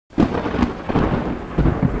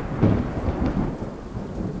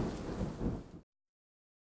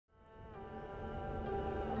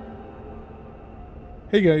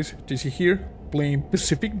Hey guys, JC here, playing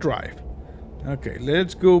Pacific Drive. Okay,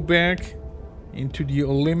 let's go back into the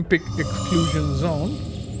Olympic Exclusion Zone.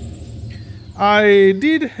 I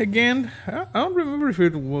did, again, I don't remember if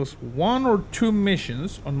it was 1 or 2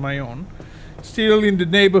 missions on my own. Still in the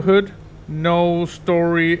neighborhood, no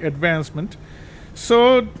story advancement.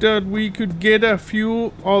 So that we could get a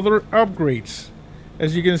few other upgrades.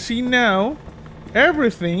 As you can see now,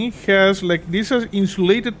 everything has, like, this has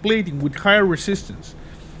insulated plating with higher resistance.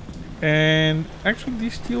 And actually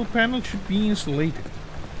these steel panels should be insulated.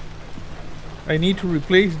 I need to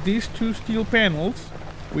replace these 2 steel panels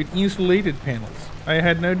with insulated panels. I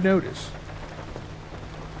had no notice.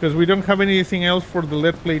 Because we don't have anything else for the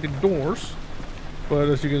lead plated doors. But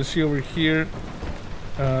as you can see over here,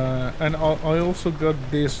 and I also got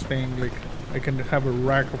this thing, like I can have a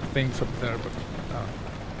rack of things up there, but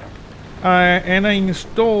and I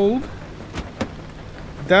installed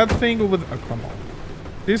that thing over there. Oh, come on.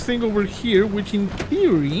 This thing over here, which in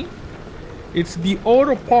theory, it's the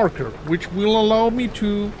auto parker, which will allow me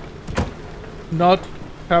to not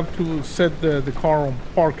have to set the car on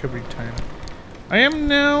park every time. I am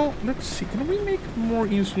now, let's see, can we make more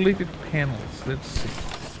insulated panels? Let's see.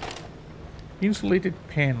 Insulated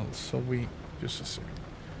panels, so we, just a second.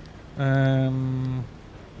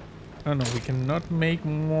 Oh no, we cannot make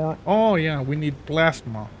more. Oh yeah, we need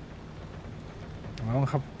plasma. I don't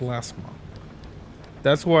have plasma.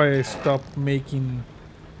 That's why I stopped making.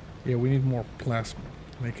 Yeah, we need more plasma.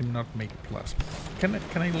 I cannot make plasma. Can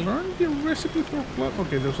I learn the recipe for plasma?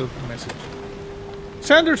 Okay, there's a message.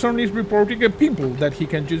 Sanderson is reporting a pimple that he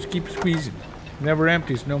can just keep squeezing. Never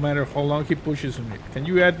empties, no matter how long he pushes on it. Can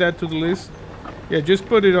you add that to the list? Yeah, just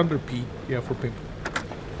put it under P. Yeah, for pimple.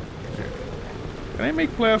 Okay. Can I make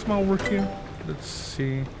plasma over here? Let's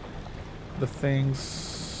see. The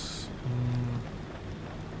things.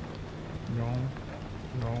 No.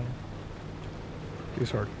 No.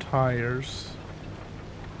 These are tires.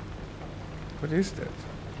 What is that?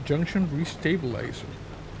 Junction restabilizer.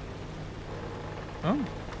 Oh.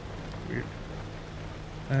 Weird.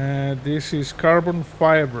 This is carbon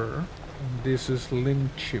fiber. And this is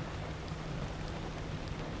lint chip.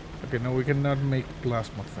 Okay, no, we cannot make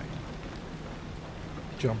plasma thing.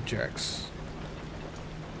 Jump jacks.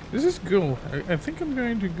 This is cool. I think I'm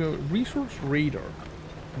going to go resource radar.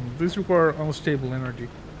 This requires unstable energy.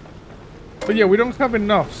 But yeah, we don't have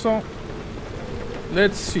enough, so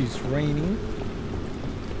let's see. It's raining.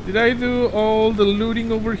 Did I do all the looting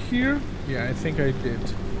over here? Yeah, I think I did.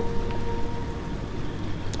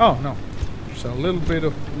 Oh no, there's a little bit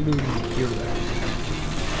of looting here left.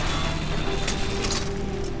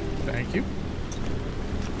 Thank you.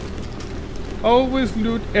 Always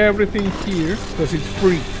loot everything here because it's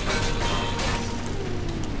free.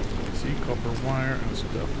 Copper wire and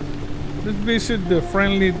stuff. Let's visit the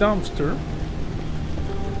friendly dumpster.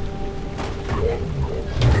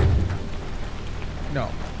 No,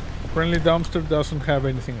 friendly dumpster doesn't have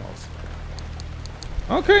anything else.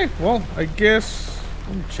 Okay, well, I guess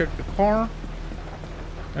let me check the car.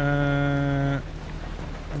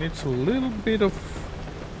 Needs a little bit of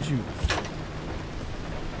juice.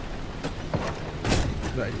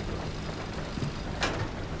 There you go.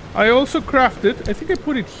 I also crafted, I think I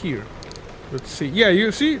put it here. Let's see. Yeah,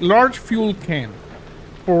 you see, large fuel can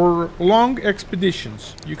for long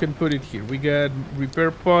expeditions. You can put it here. We got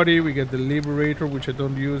repair potty. We got the liberator, which I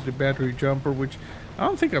don't use. The battery jumper, which I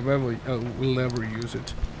don't think will ever use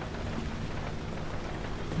it.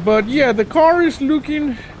 But yeah, the car is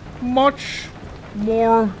looking much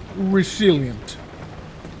more resilient.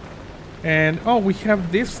 And oh, we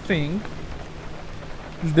have this thing.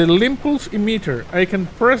 The impulse emitter. I can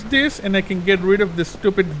press this and I can get rid of the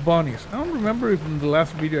stupid bunnies. I don't remember if in the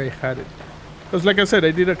last video I had it. Because like I said,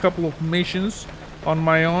 I did a couple of missions on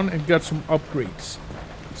my own and got some upgrades.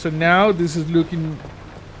 So now this is looking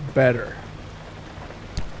better.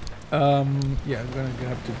 Yeah, I'm gonna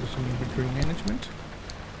have to do some inventory management.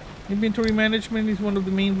 Inventory management is one of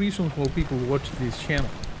the main reasons why people watch this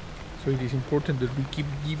channel. So it is important that we keep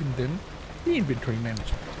giving them the inventory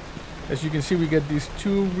management. As you can see, we got these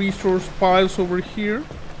 2 resource piles over here.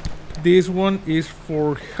 This one is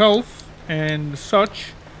for health and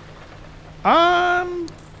such. I'm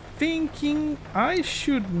thinking I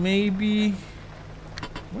should maybe...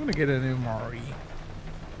 I'm gonna get an MRE.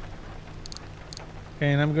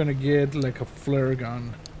 And I'm gonna get like a flare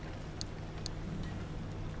gun.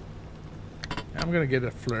 I'm gonna get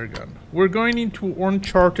a flare gun. We're going into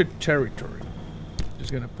uncharted territory.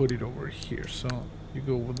 Just gonna put it over here. So you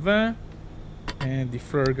go with that. And the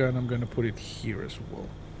flare gun, I'm gonna put it here as well.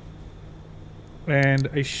 And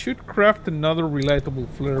I should craft another relightable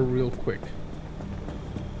flare real quick.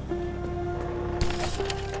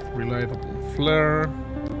 reliable flare.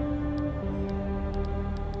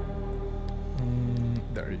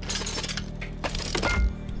 There you go.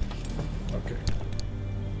 Okay.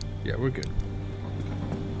 Yeah, we're good.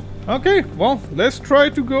 Okay, well, let's try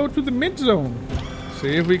to go to the mid zone.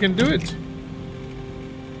 See if we can do it.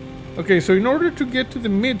 Okay, so in order to get to the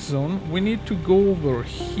mid zone, we need to go over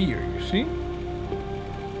here, you see?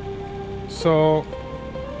 So,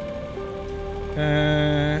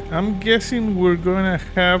 I'm guessing we're gonna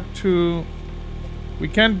have to... We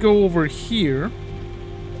can't go over here.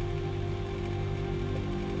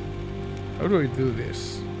 How do I do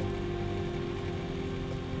this?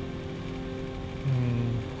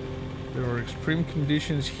 There are extreme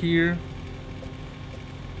conditions here.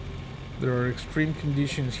 There are extreme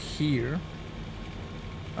conditions here.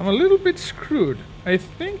 I'm a little bit screwed. I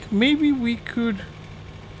think maybe we could...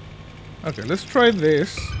 Okay, let's try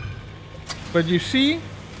this. But you see,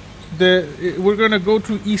 we're gonna go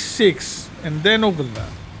to E6 and then over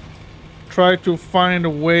that. Try to find a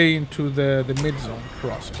way into the mid-zone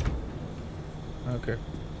crossing. Okay.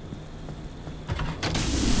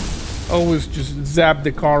 Always just zap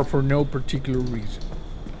the car for no particular reason.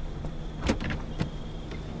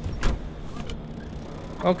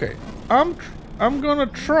 Okay, I'm gonna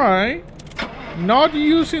try not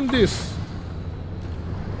using this.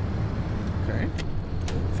 Okay,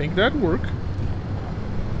 think that work.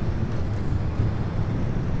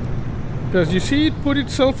 Because you see it put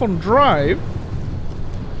itself on drive.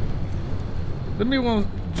 Let me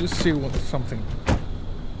just see something.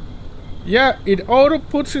 Yeah, it auto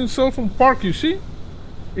puts itself on park, you see?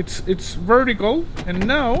 It's vertical, and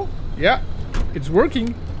now, yeah, it's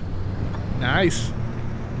working. Nice.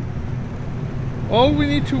 All we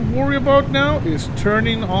need to worry about now is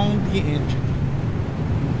turning on the engine.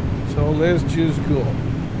 So let's just go.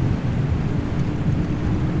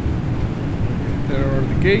 There are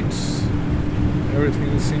the gates.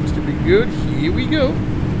 Everything seems to be good. Here we go.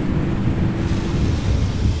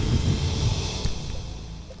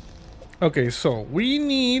 Okay, so we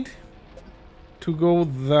need to go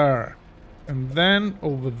there and then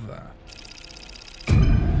over there.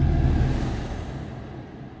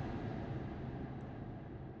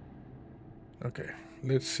 Okay,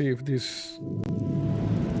 let's see if this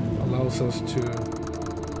allows us to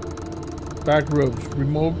back roads,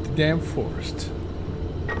 remove the damn forest.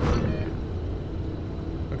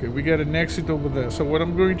 Okay, we got an exit over there. So what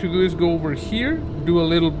I'm going to do is go over here, do a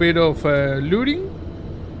little bit of looting.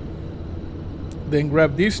 Then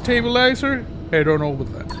grab this stabilizer, head on over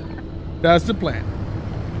there. That's the plan.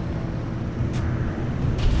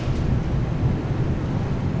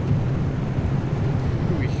 What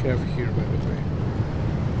do we have here, by the way?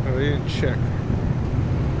 Oh, I didn't check.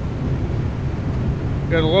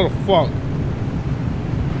 Got a lot of fog.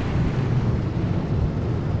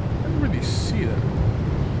 I can't really see that.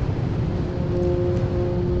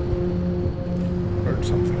 Heard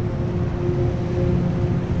something.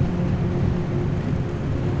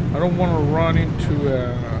 I don't want to run into,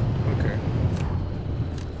 okay.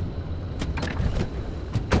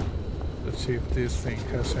 Let's see if this thing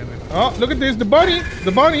has any... Oh, look at this, the bunny!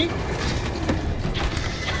 The bunny!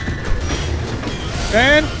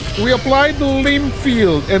 And we applied the limb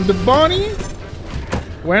field, and the bunny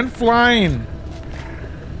went flying.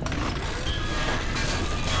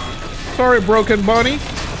 Sorry, broken bunny.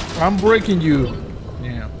 I'm breaking you.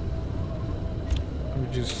 Yeah. Let me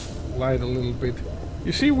just light a little bit.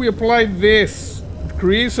 You see, we applied this. It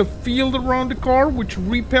creates a field around the car which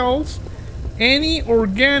repels any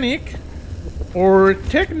organic or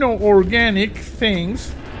techno-organic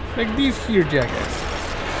things like these here, jackass.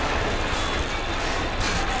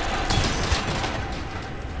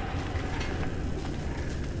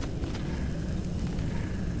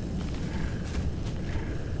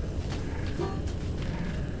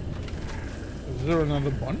 Is there another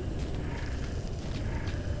one?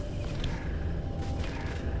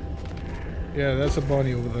 Yeah, that's a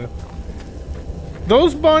bunny over there.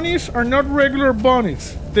 Those bunnies are not regular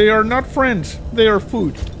bunnies. They are not friends. They are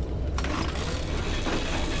food. Let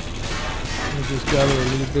me just gather a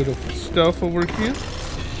little bit of stuff over here.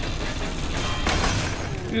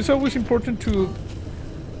 It's always important to,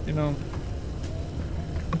 you know,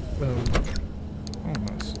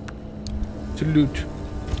 to loot.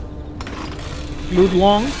 Loot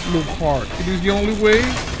long, loot hard. It is the only way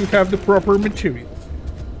to have the proper material.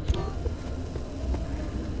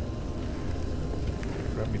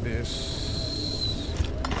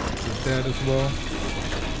 That as well.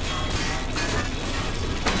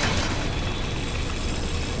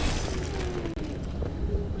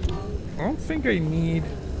 I don't think I need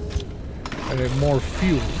more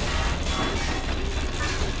fuel.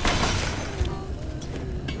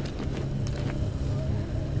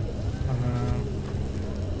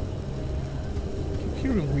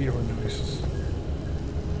 Even weirder noises.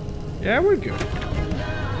 Yeah, we're good.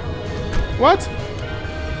 What?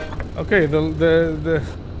 Okay, the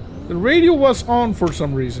radio was on for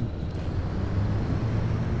some reason.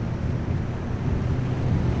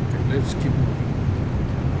 Okay, let's keep moving.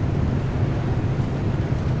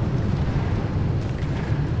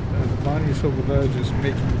 The bunnies over there just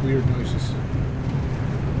making weird noises.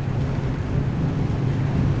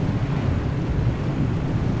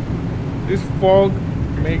 This fog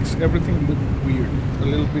makes everything look weird, a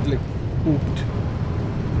little bit like pooped.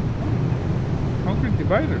 Concrete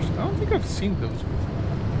dividers. I don't think I've seen those before.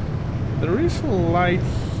 There is a light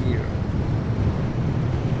here.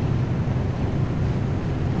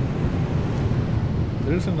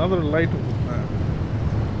 There's another light over there.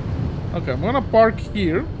 Okay, I'm gonna park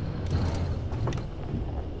here.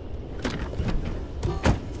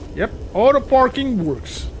 Yep, auto parking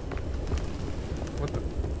works. What the?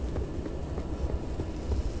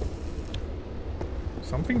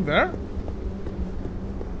 Something there?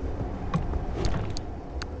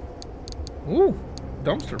 Ooh,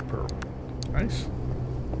 dumpster pearl. Nice.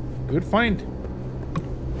 Good find.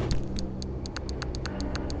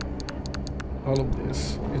 All of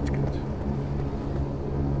this is good.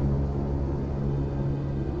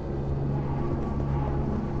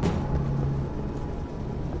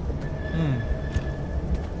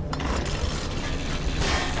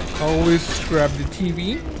 Always grab the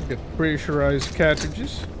TV, the pressurized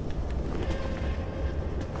cartridges.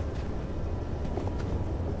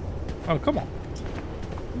 Oh, come on.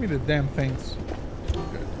 Give me the damn things.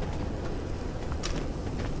 Good.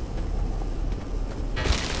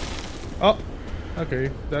 Oh,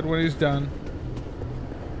 okay. That one is done.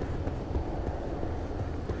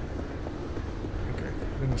 Okay,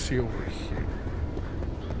 let me see over here.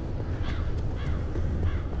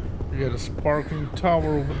 You got a sparkling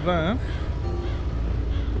tower over there.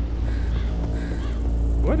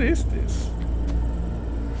 What is this?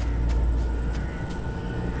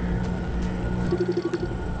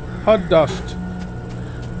 Hot dust.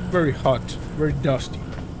 Very hot. Very dusty.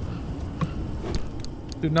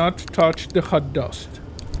 Do not touch the hot dust.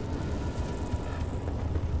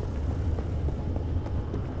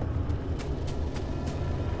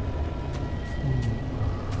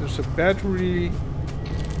 There's a battery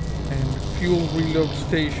and fuel reload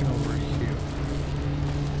station over here.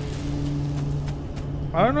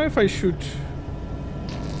 I don't know if I should...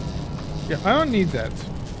 Yeah, I don't need that.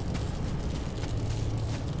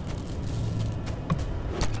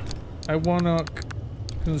 I want to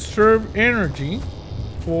conserve energy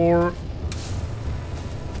for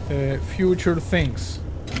future things.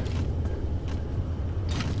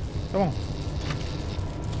 Come on.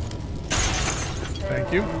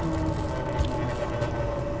 Thank you.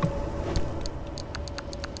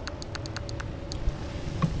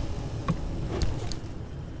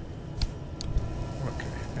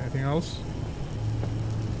 Okay, anything else?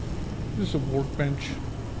 This is a workbench.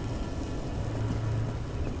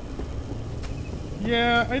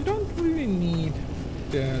 Yeah, I don't really need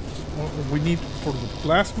that. We need for the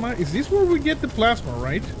plasma. Is this where we get the plasma,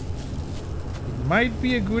 right? It might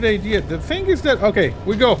be a good idea. The thing is that... Okay,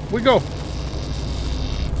 we go. Boom.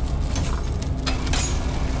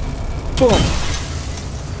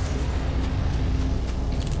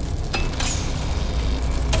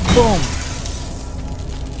 Boom.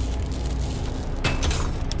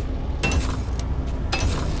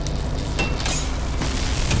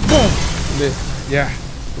 Boom. Yeah,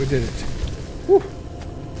 we did it. Whew.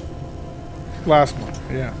 Plasma,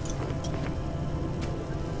 yeah.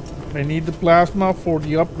 I need the plasma for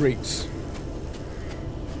the upgrades.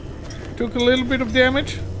 Took a little bit of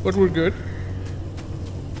damage, but we're good.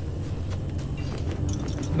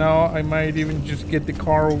 Now I might even just get the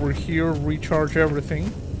car over here, recharge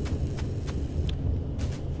everything.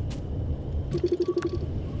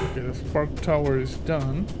 Okay, the spark tower is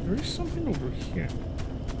done. There is something over here.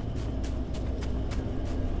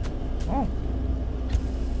 Oh.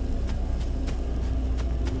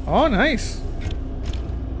 Oh, nice.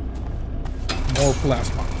 More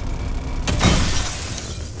plasma.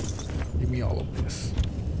 Give me all of this.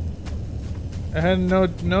 I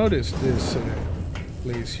hadn't noticed this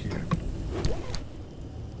place here.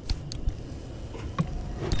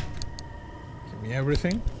 Give me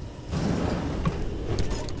everything.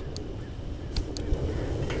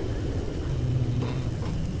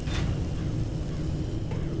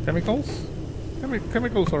 Chemicals?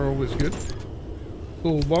 Chemicals are always good.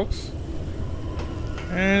 Toolbox.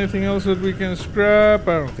 Anything else that we can scrap?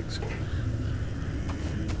 I don't think so.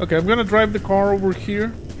 Okay, I'm gonna drive the car over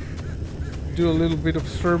here. Do a little bit of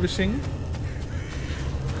servicing.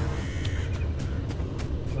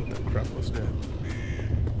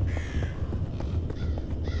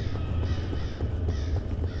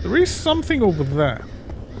 There is something over there.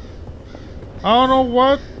 I don't know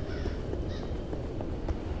what.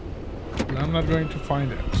 But I'm not going to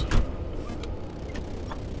find it.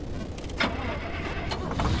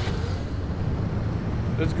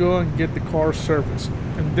 Let's go and get the car serviced.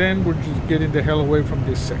 And then we're just getting the hell away from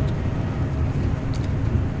this sector.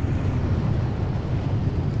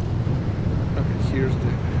 Okay, here's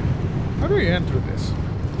the... How do we enter this?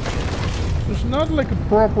 There's not like a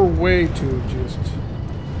proper way to just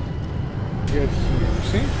get here,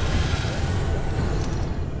 see?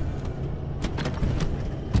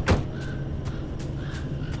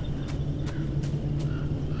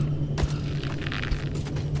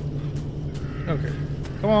 Okay,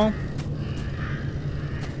 come on.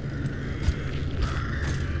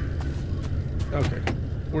 Okay,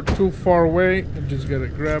 we're too far away. I just gotta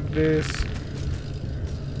grab this.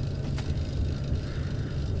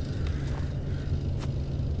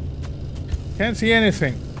 Can't see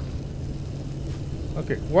anything.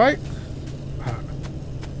 Okay, why?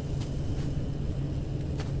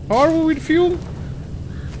 How are we with fuel?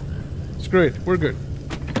 It's great, we're good.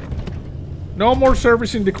 No more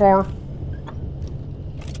servicing the car.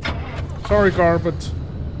 Sorry, car, but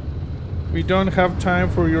we don't have time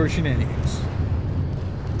for your shenanigans.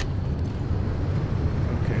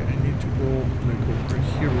 Okay, I need to go like over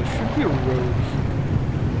here. There should be a road here.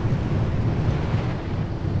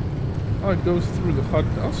 Oh, it goes through the hot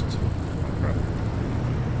dust. Oh, crap.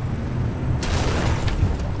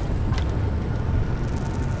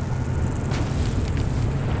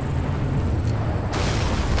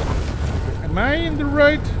 Okay, am I in the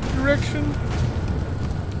right direction?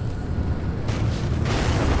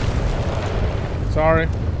 Sorry.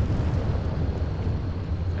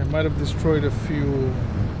 I might have destroyed a few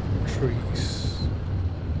trees.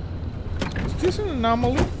 Is this an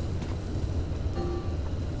anomaly?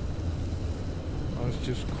 Oh, it's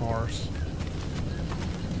just cars.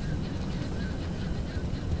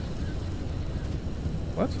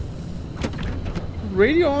 What?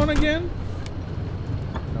 Radio on again?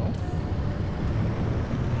 No.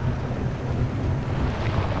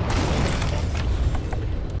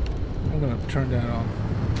 I'm gonna turn that on.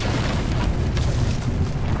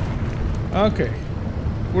 Okay.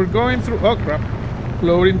 We're going through... Oh, crap.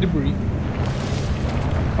 Loading debris.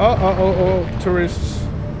 Oh, tourists.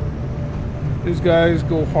 These guys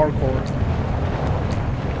go hardcore.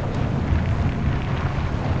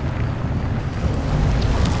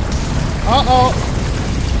 Uh-oh.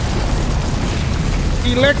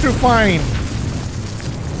 Electrifying.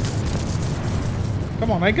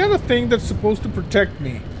 Come on, I got a thing that's supposed to protect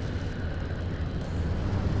me.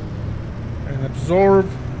 And absorb...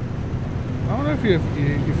 I don't know if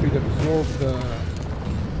it absorbs the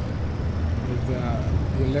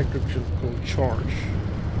electrical charge.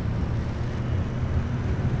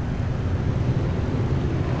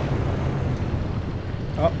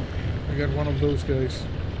 Oh, I got one of those guys.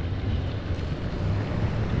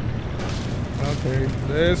 Okay,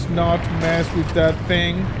 let's not mess with that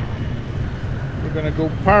thing. We're gonna go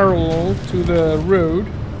parallel to the road,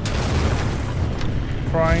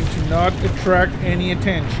 trying to not attract any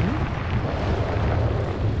attention.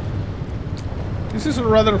 This is a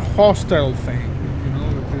rather hostile thing, you know,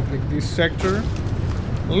 like this sector,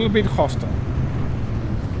 a little bit hostile.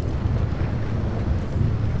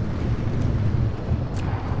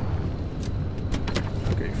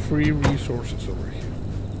 Okay, free resources over here.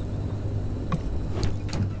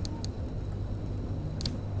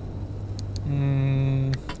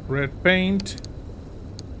 Red paint.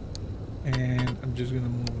 And I'm just gonna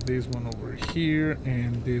move this one over here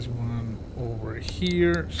and this one over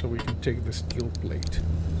here so we can take the steel plate.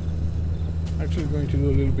 Actually going to do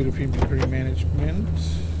a little bit of inventory management.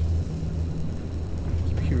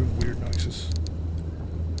 I'm hearing weird noises.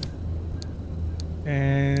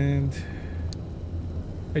 And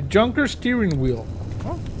a junker steering wheel.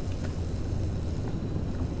 Oh,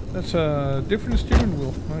 that's a different steering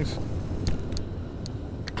wheel. Nice.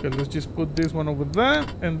 Okay, let's just put this one over there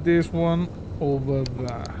and this one over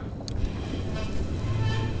there.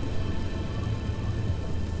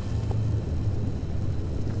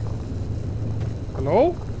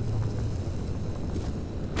 Hello?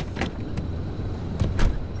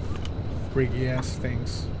 Freaky ass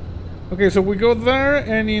things. Okay, so we go there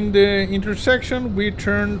and in the intersection we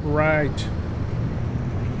turn right.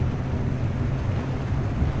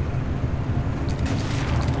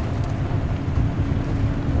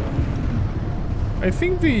 I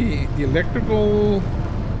think the electrical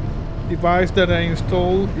device that I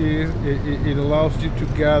installed is it allows you to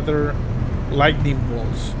gather lightning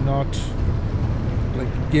bolts, not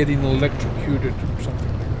like getting electrocuted or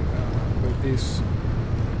something like that. But this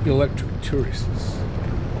Electric tourists.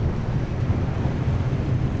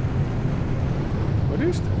 What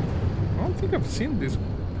is that? I don't think I've seen this one.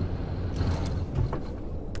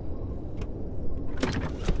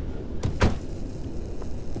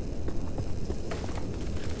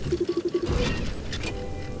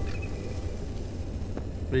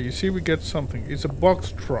 But you see, we get something. It's a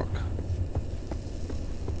box truck.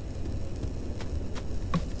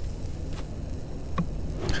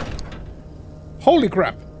 Holy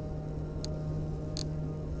crap!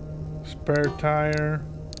 Spare tire.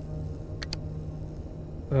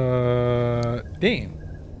 Damn.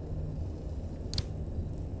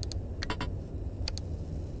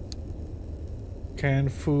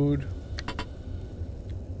 Canned food.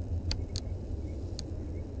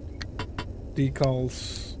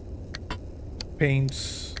 Decals.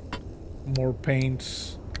 Paints. More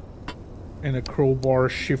paints. And a crowbar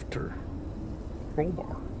shifter.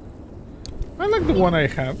 Crowbar. I like the one I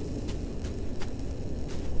have.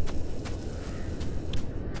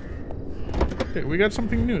 Okay, we got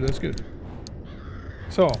something new. That's good.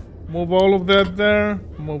 So, move all of that there.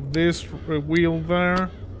 Move this wheel there.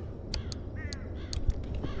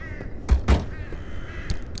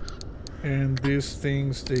 And these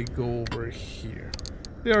things, they go over here.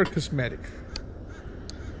 They are cosmetic.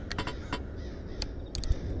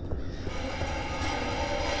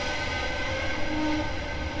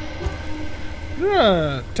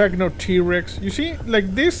 Techno T-Rex. You see,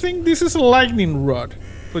 like this thing, this is a lightning rod.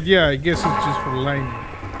 But yeah, I guess it's just for lightning.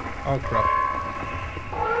 Oh crap.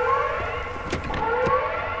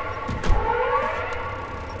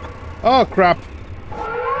 Oh crap.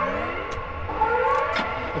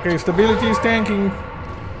 Okay, stability is tanking.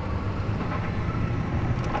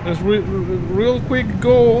 Let's real quick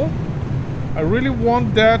go. I really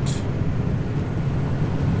want that.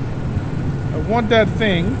 I want that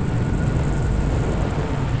thing.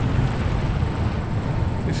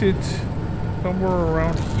 Is it somewhere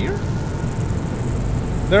around here?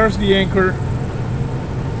 There's the anchor.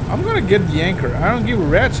 I'm gonna get the anchor. I don't give a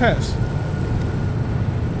rat's ass.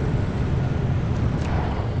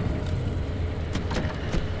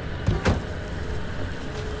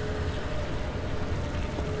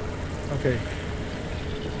 Okay.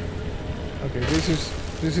 Okay, this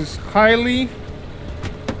is highly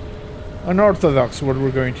unorthodox what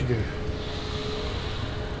we're going to do.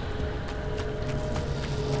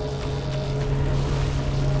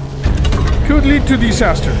 Could lead to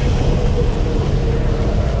disaster.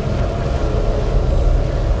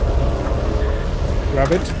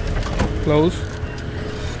 Grab it. Close.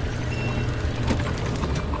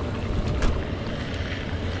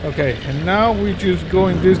 Okay, and now we just go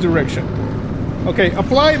in this direction. Okay,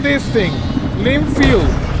 apply this thing. Limb field.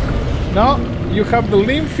 Now you have the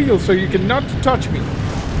limb field, so you cannot touch me.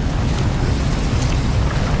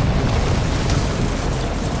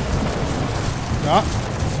 Ah.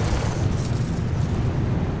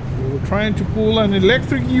 You were trying to pull an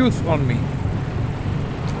electric youth on me.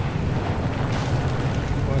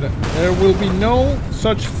 But there will be no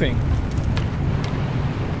such thing.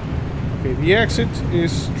 Okay, the exit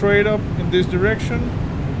is straight up in this direction.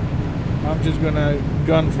 I'm just gonna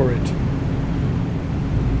gun for it.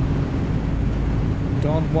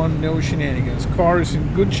 Don't want no shenanigans. Car is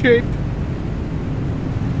in good shape.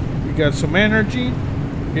 We got some energy.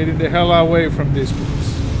 Getting the hell away from this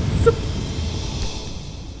place.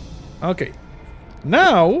 Okay.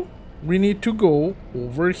 Now we need to go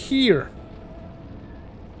over here.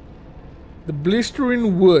 The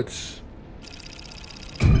Blistering Woods.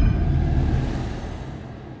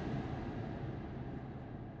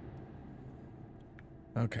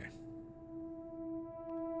 Okay.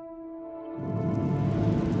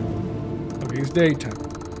 Okay, it's daytime.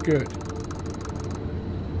 Good.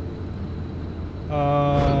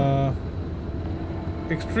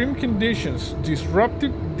 Extreme conditions.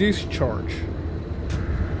 Disruptive discharge.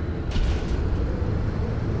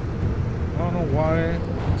 I don't know why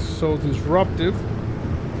it's so disruptive.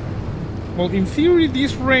 Well, in theory,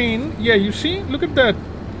 this rain... Yeah, you see? Look at that.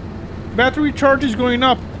 Battery charge is going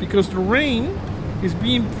up because the rain is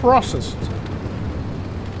being processed.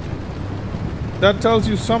 That tells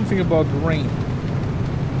you something about the rain.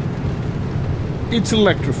 It's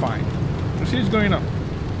electrifying. You see, it's going up.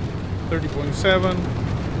 30.7.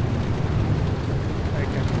 I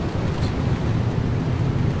can do that.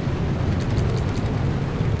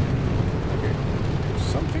 Okay. There's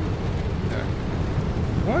something there.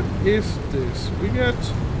 What is this? We got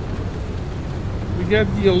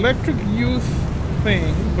the electric youth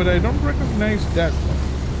thing, but I don't recognize that one.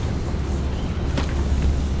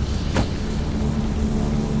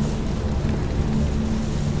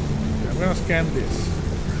 Okay, I'm gonna scan this.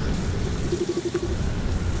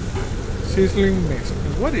 Sizzling mist.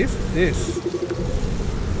 What is this?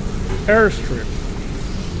 Airstrip.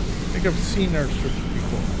 I think I've seen airstrips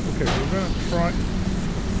before. Okay, we're gonna try.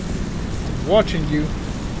 I'm watching you.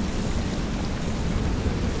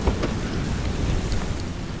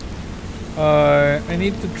 I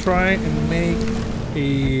need to try and make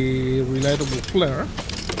a relightable flare.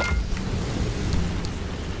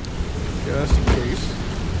 Just in case.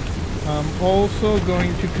 I'm also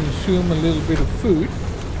going to consume a little bit of food.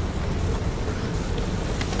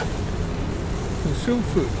 Consume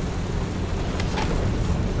food.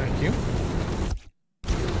 Thank you.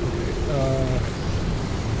 Okay,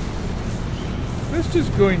 let's just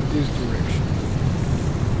go in this direction.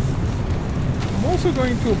 I'm also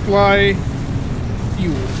going to apply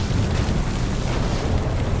fuel.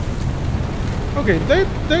 Okay,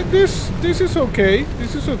 this is okay.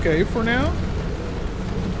 This is okay for now.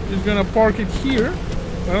 Just gonna park it here.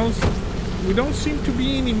 We don't seem to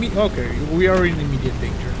be in immediate. Okay, we are in immediate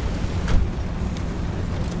danger.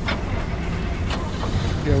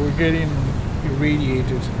 Yeah, we're getting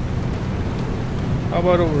irradiated. How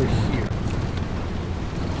about over here?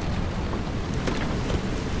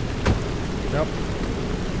 Yep.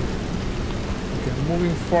 Okay,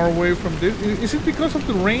 moving far away from this. Is it because of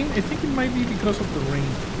the rain? I think it might be because of the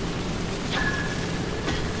rain.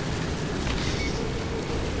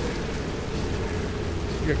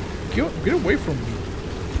 Yeah, get away from me.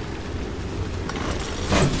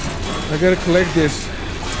 I gotta collect this.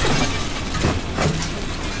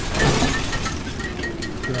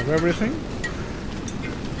 Grab everything.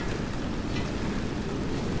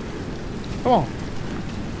 Come on.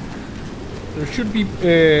 There should be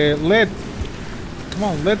lead. Come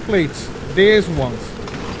on, lead plates. These ones.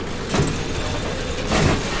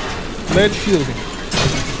 Lead shielding.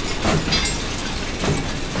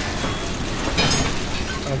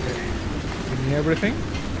 Okay. Give me everything.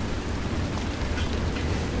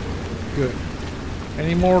 Good.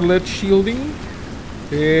 Any more lead shielding?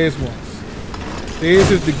 These ones.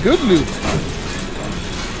 This is the good loot.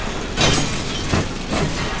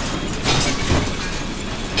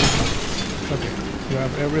 Okay,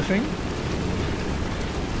 grab everything.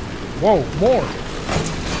 Whoa, more.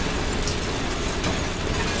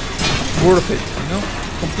 Worth it, you know?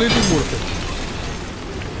 Completely worth it.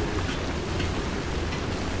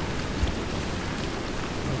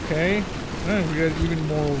 Okay. And we got even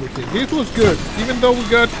more over here. This was good. Even though we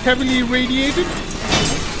got heavily irradiated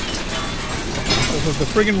because of the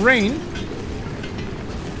friggin' rain,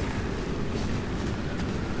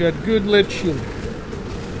 got good lead shielding.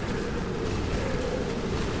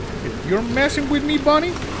 If you're messing with me,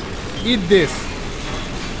 Bunny, eat this.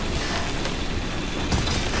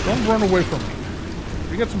 Don't run away from me.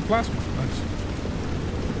 We got some plasma. Nice.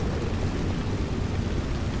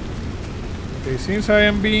 Okay, since I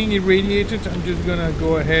am being irradiated, I'm just gonna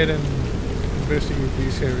go ahead and investigate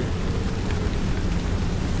this area.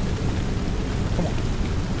 Come on.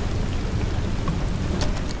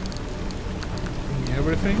 Give me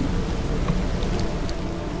everything.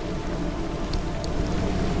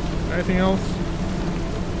 Anything else?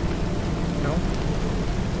 No?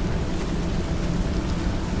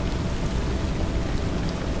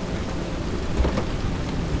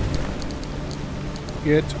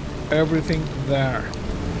 Get everything there.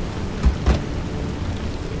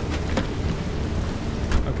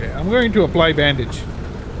 Okay, I'm going to apply bandage.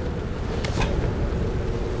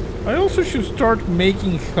 I also should start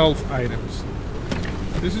making health items.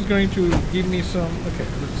 This is going to give me some... Okay,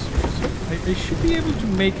 let's see. So I should be able to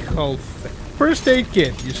make health. First aid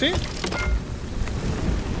kit, you see?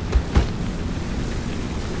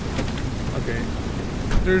 Okay.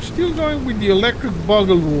 They're still going with the electric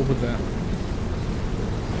boogaloo over there.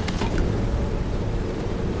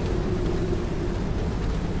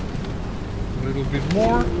 A little bit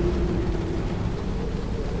more.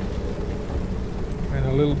 And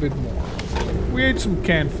a little bit more. We ate some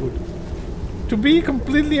canned food. To be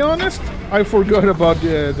completely honest, I forgot about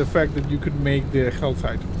the fact that you could make the health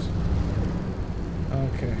items.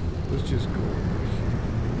 Okay, let's just go.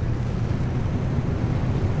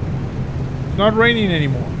 It's not raining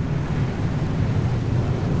anymore.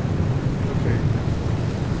 Okay.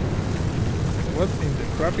 What in the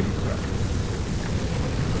crappy crap?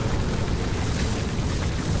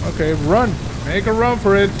 Okay, run. Make a run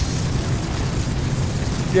for it.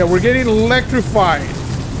 Yeah, we're getting electrified.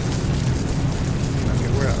 Okay,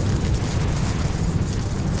 we're out.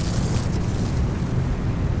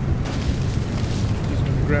 Just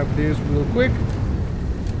gonna grab this real quick.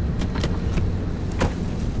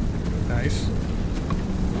 Nice.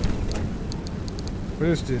 What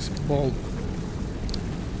is this? Bulb.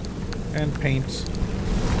 And paints.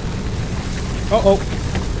 Uh-oh.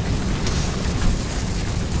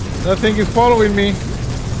 That thing is following me.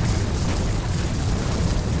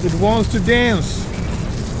 It wants to dance.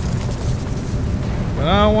 But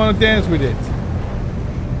I don't want to dance with it.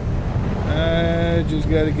 I just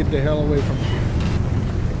gotta get the hell away from here.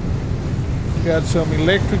 Got some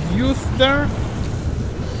electric youth there.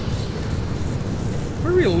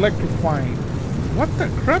 Very electrifying. What the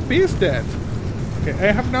crap is that? Okay,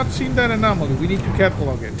 I have not seen that anomaly. We need to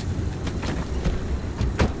catalog it.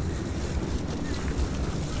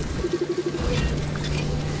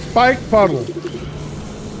 Spike puddle.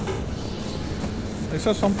 I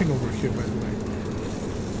saw something over here, by the way.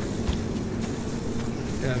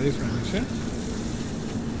 Yeah, this one, you see?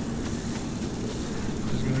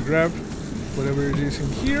 Just gonna grab whatever it is in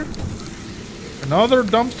here. Another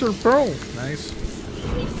dumpster pearl. Nice.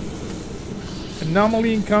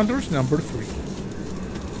 Anomaly encounters number 3.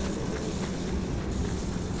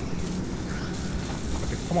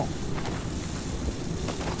 Okay, come on.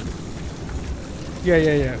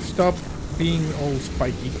 Yeah. Stop being all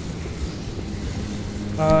spiky.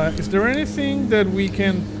 Is there anything that we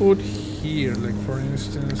can put here? Like, for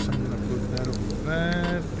instance, I'm gonna put that over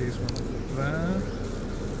that, this one over that,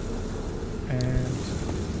 and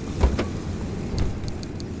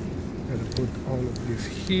gotta put all of this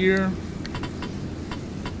here.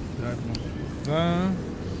 That one over that.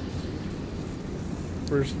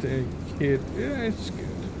 First aid kit, yeah, it's good.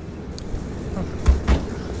 Okay.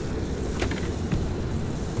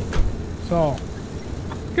 So,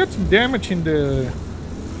 got some damage in the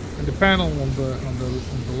panel on the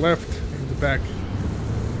left, in the back.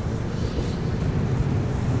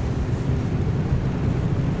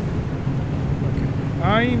 Okay.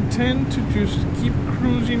 I intend to just keep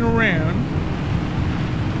cruising around,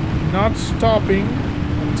 not stopping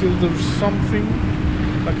until there's something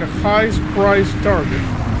like a high price target.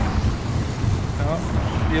 Now,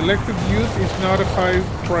 the electric youth is not a high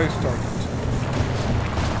price target.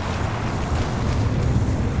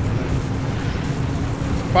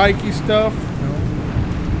 Spiky stuff, no.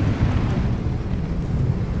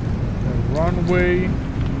 The runway.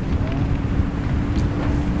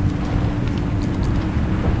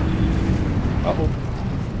 Uh-oh.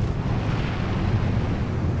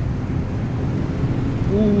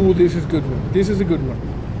 Ooh, this is a good one. This is a good one.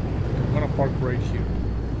 I'm gonna park right here.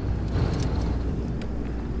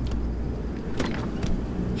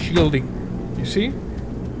 Shielding. You see?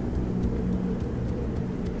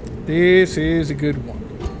 This is a good one.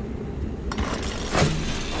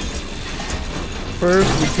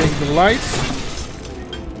 First, we take the lights.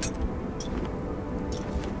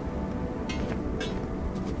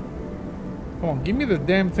 Come on, give me the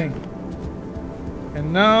damn thing.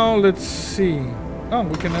 And now, let's see. Oh,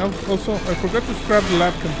 we can also... I forgot to scrap the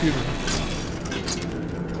lab computer.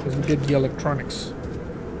 Because we get the electronics.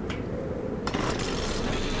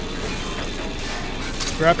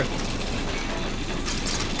 Grab it.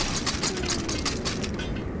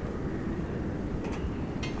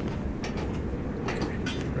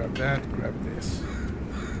 That, grab this.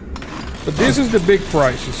 But this is the big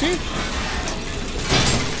price, you see?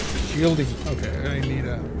 Shielding. Okay, I need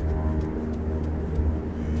a...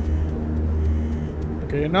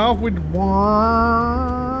 Okay, enough with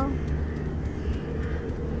one.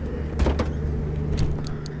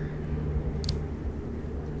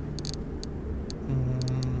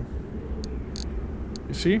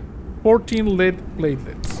 You see? 14 lead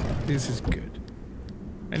platelets. This is good.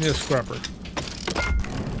 I need a scrapper.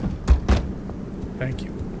 Thank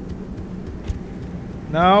you.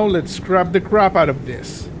 Now let's scrap the crap out of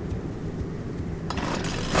this.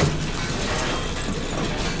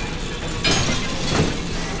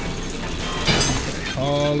 Okay,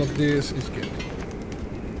 all of this is good.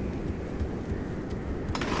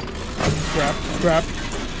 Scrap.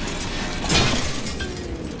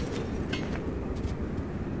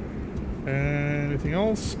 Anything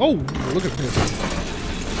else? Oh, look at this.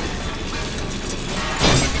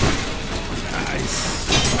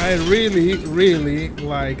 I really, really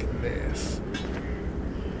like this.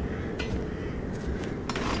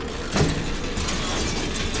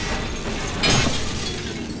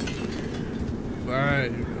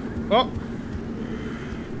 Right. Oh!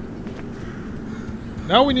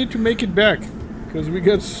 Now we need to make it back, because we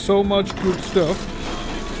got so much good stuff.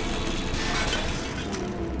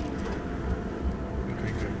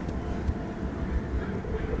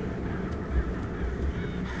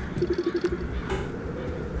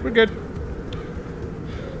 We're good.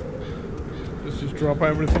 Let's just drop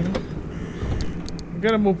everything. We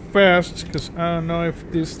gotta move fast, because I don't know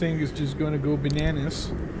if this thing is just gonna go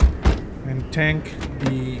bananas and tank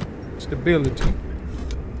the stability.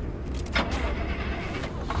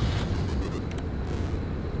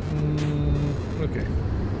 Okay.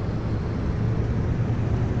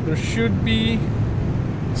 There should be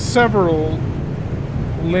several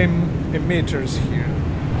limb emitters here.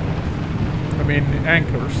 I mean,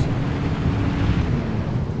 anchors.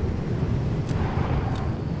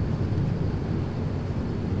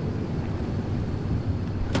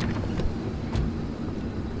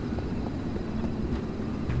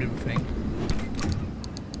 Good thing.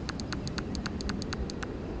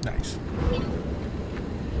 Nice.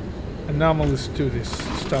 And now let's do this.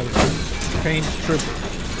 Start it. Paint stripper.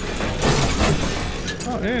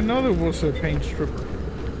 Oh, yeah, no, there was a paint stripper.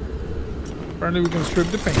 Apparently we can strip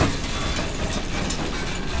the paint.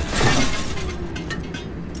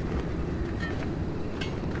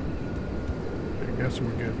 I guess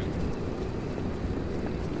we're good.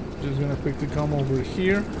 Just gonna quickly come over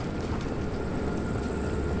here.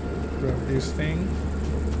 Grab this thing.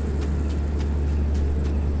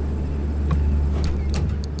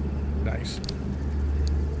 Nice.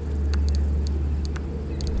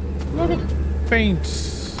 A lot of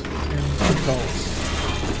paints and metals.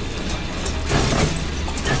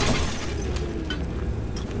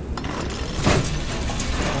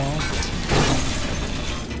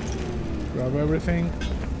 Grab everything.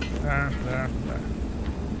 There.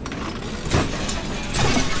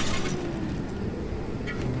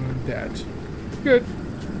 That. Good.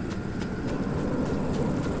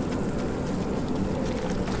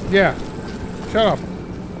 Yeah. Shut up.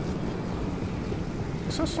 I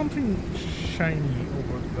saw something shiny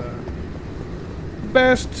over there.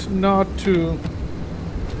 Best not to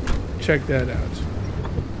check that out.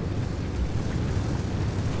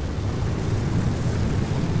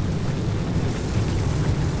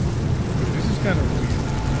 This is kind of weird.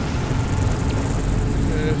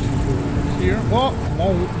 Let's go here. Oh,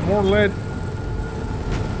 more lead.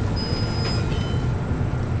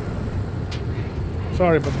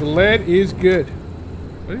 Sorry, but the lead is good.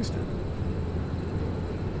 What is that?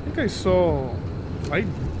 I think I saw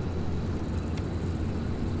lightning.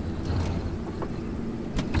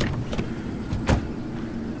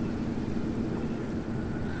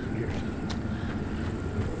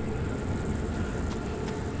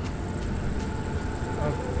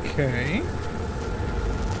 Okay.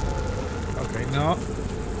 Okay, no.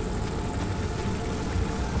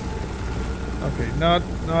 Okay,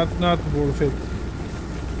 not worth it.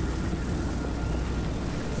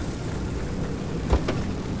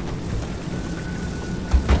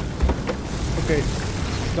 Okay.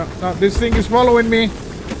 No, this thing is following me.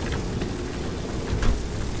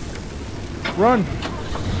 Run.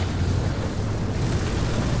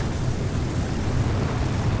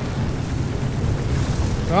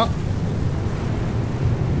 No.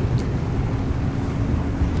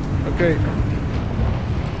 Okay.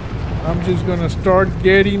 I'm just gonna start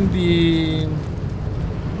getting the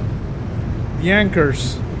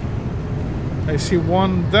anchors. I see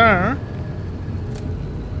one there.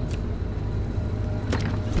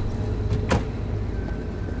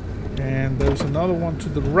 And there's another one to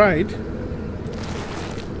the right.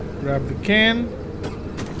 Grab the can.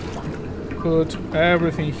 Put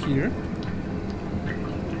everything here.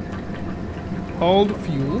 All the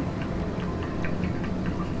fuel.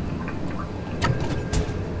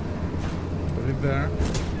 Put it there.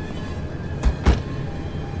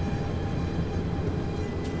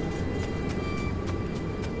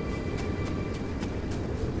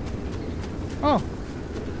 Oh.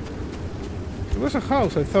 It was a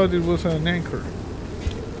house. I thought it was an anchor.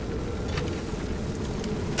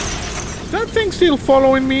 Is that thing still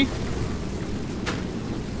following me?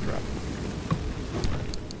 Crap.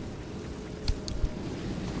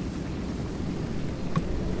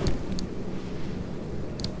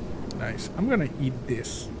 Nice. I'm gonna eat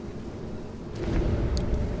this.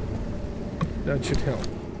 That should help.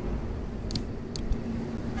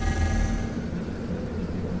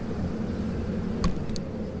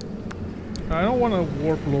 I don't want a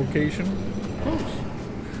warp location. Close.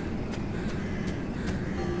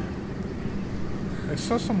 I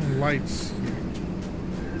saw some lights here.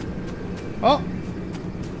 Oh!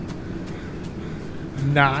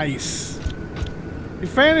 Nice!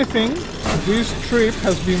 If anything, this trip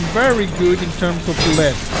has been very good in terms of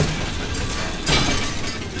lead.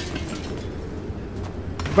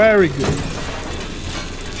 Very good.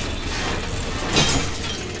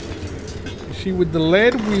 See, with the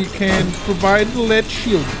lead, we can provide the lead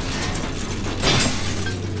shield.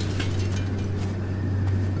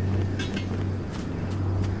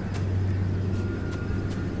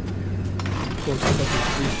 Of course, I have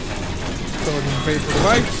starting vapor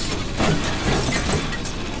lights.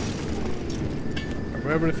 Grab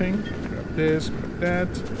everything. Grab this, grab that.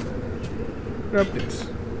 Grab this.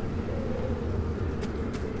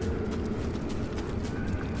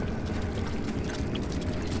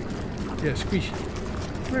 Yeah, squishy.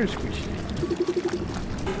 Very squishy.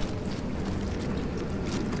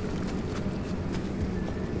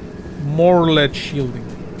 More lead shielding.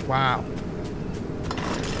 Wow.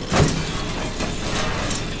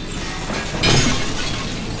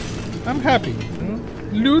 I'm happy. You know?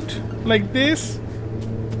 Loot like this,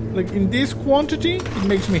 like in this quantity, it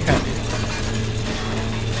makes me happy.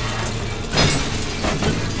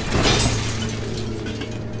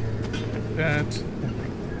 That and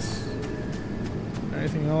like this.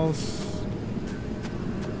 Anything else?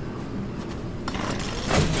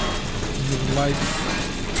 Give lights.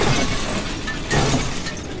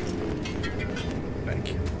 Thank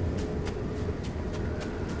you.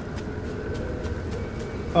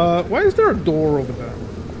 Why is there a door over there?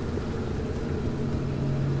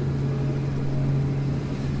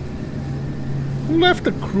 Who left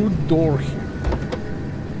a crude door here?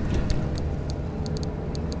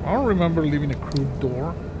 I don't remember leaving a crude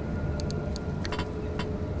door.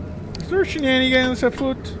 Is there shenanigans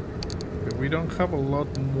afoot? Okay, we don't have a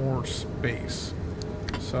lot more space.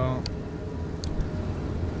 So...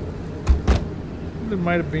 there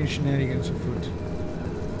might have been shenanigans afoot.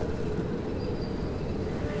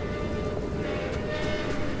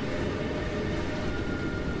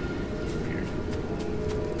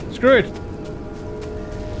 Screw it!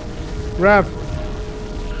 Grab!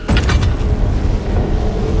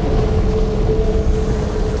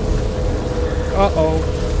 Uh-oh.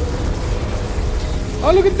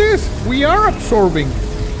 Oh, look at this! We are absorbing.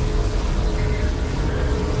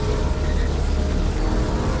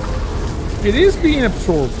 It is being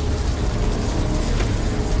absorbed.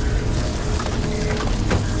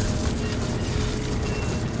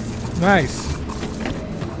 Nice.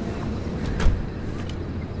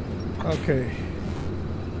 Okay.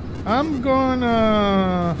 I'm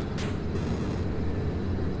gonna...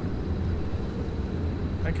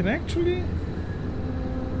 I can actually...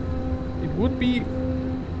 It would be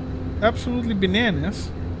absolutely bananas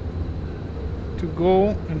to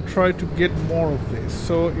go and try to get more of this.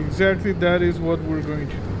 So exactly that is what we're going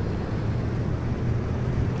to do.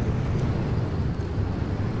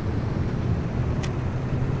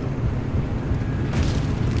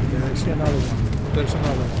 Yeah, I see another one. There's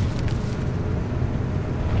another one.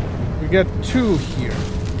 We got two here,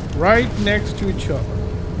 right next to each other.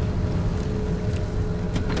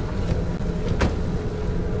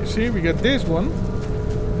 You see, we got this one.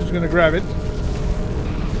 Just gonna grab it.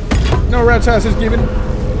 No rat's ass is given.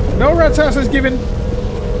 No rat's ass is given.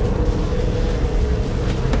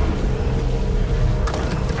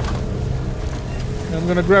 I'm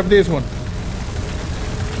gonna grab this one.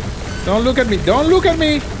 Don't look at me. Don't look at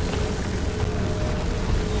me.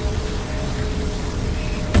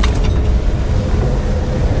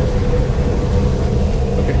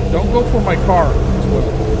 Okay, don't go for my car as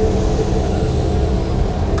well.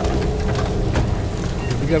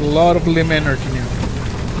 We got a lot of limb energy now.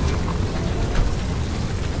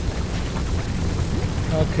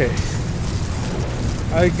 Okay,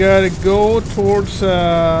 I gotta go towards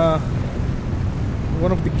one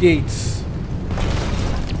of the gates.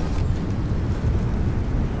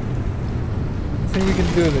 I think we can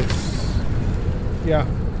do this. Yeah,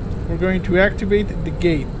 we're going to activate the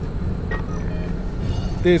gate.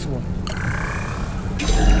 This one.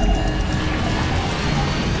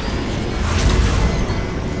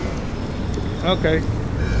 Okay.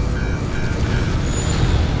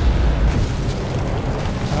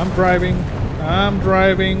 I'm driving. I'm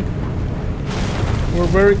driving. We're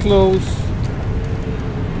very close.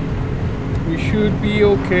 We should be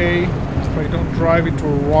okay if I don't drive into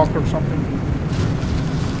a rock or something.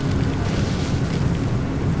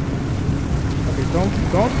 Okay,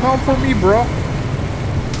 don't come for me, bro.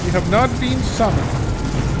 You have not been summoned.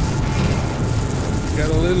 Got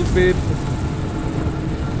a little bit,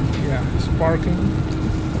 yeah, sparking.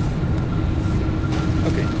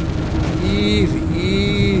 Okay. Easy,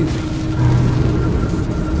 easy.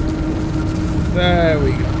 There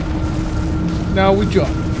we go. Now we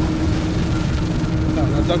jump. No,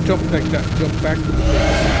 no, don't jump like that. Jump back to the place.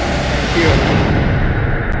 Thank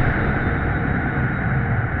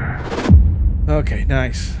you. Okay,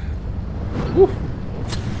 nice. Woo.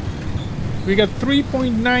 We got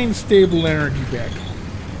 3.9 stable energy back.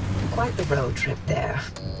 Quite the road trip there.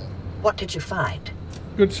 What did you find?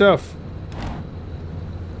 Good stuff.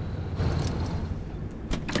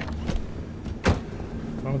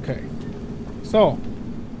 Okay, so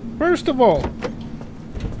first of all,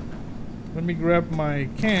 let me grab my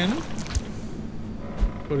can,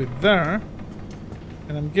 put it there,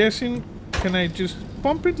 and I'm guessing, can I just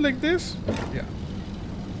pump it like this? Yeah.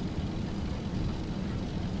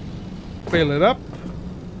 Fill it up.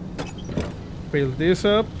 Fill this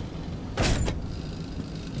up.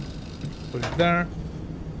 Put it there.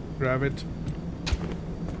 Grab it.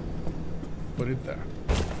 Put it there.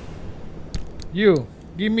 You,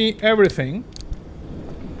 give me everything.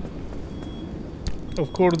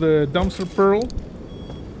 Of course, the dumpster pearl.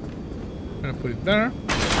 I'm gonna put it there.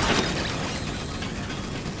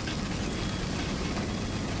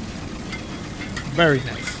 Very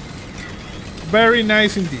nice. Very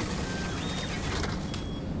nice indeed.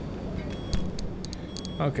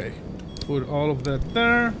 Okay, put all of that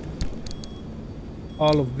there.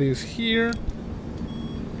 All of this here.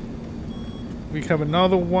 We have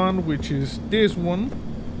another one, which is this one.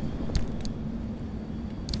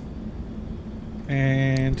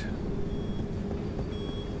 And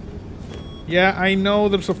yeah, I know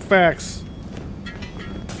there's a fax.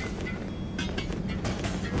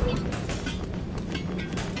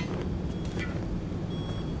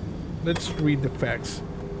 Let's read the facts.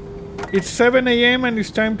 It's 7 a.m. and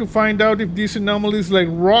it's time to find out if this anomaly is like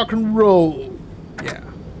rock and roll. Yeah.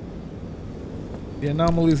 The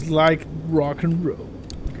anomaly is like rock and roll.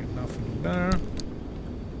 Okay, nothing there.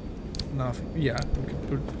 Nothing. Yeah, we can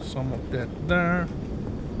put some of that there.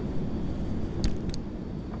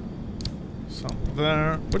 Some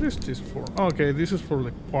there. What is this for? Okay, this is for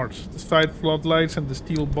like parts. The side floodlights and the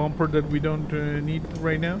steel bumper that we don't need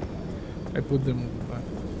right now. I put them.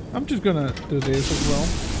 I'm just gonna do this as well.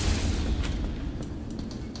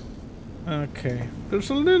 Okay, there's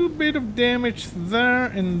a little bit of damage there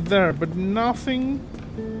and there, but nothing.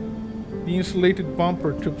 The insulated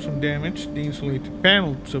bumper took some damage. The insulated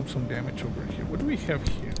panel took some damage over here. What do we have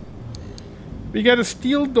here? We got a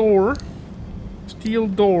steel door, steel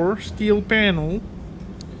panel,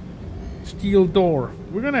 steel door.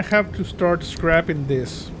 We're gonna have to start scrapping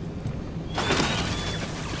this.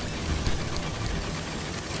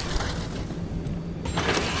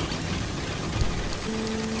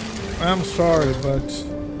 I'm sorry, but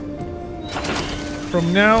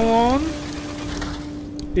from now on,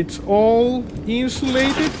 it's all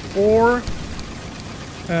insulated or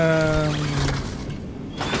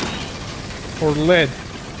lead.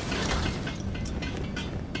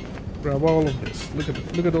 Grab all of this. Look at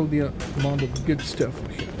it. Look at all the amount of good stuff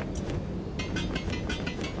we have.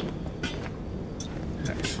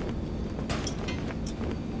 Nice.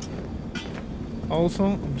 Also,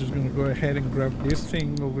 I'm just gonna go ahead and grab this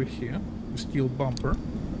thing over here, the steel bumper,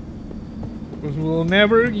 because we'll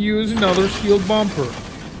never use another steel bumper.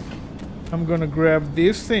 I'm gonna grab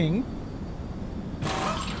this thing.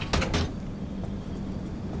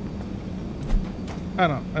 I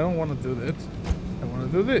don't want to do that. I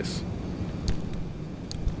want to do this.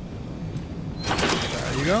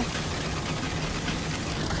 There you go.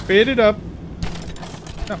 Speed it up.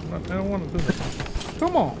 No, I don't want to do that.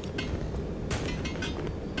 Come on.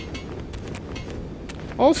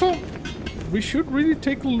 Also, we should really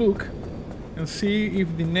take a look and see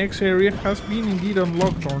if the next area has been indeed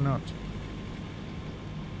unlocked or not.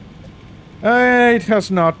 It has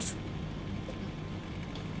not.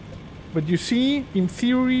 But you see, in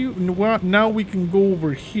theory, now we can go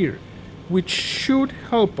over here, which should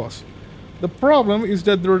help us. The problem is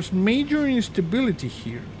that there's major instability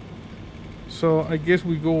here. So I guess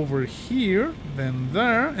we go over here, then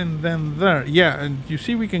there, and then there. Yeah, and you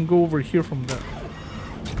see we can go over here from there.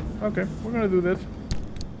 Okay, we're gonna do that.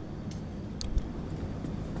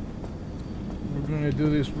 We're gonna do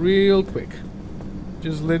this real quick.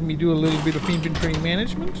 Just let me do a little bit of inventory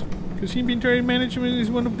management. Because inventory management is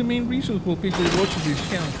one of the main reasons why people watch this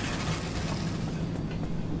channel.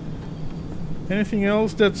 Anything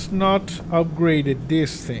else that's not upgraded?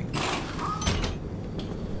 This thing.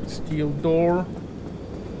 Steel door.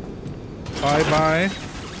 Bye-bye.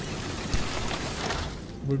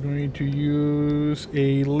 We're going to use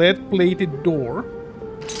a lead-plated door.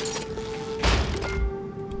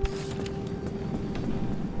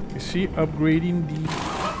 You see, upgrading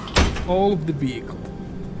all of the vehicle.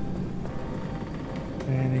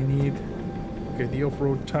 And I need... Okay, the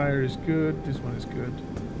off-road tire is good. This one is good.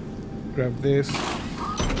 Grab this.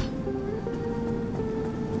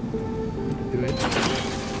 Do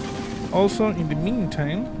it. Also, in the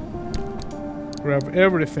meantime, grab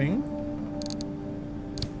everything.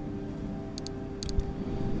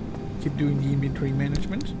 Keep doing the inventory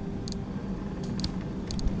management.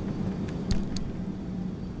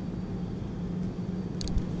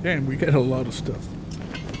 Damn, we got a lot of stuff.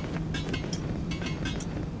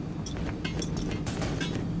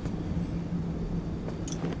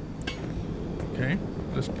 Okay,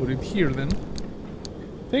 let's put it here then.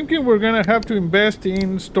 Thinking we're gonna have to invest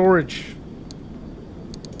in storage.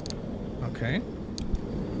 Okay.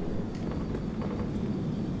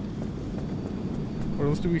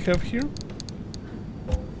 else do we have here?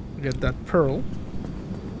 We got that pearl.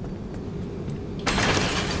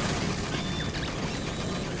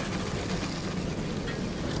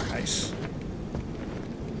 Nice.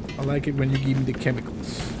 I like it when you give me the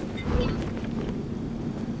chemicals.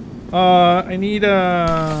 I need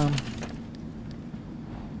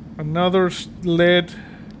another lead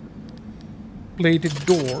plated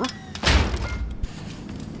door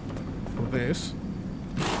for this.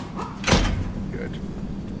 Good.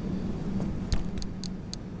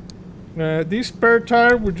 This spare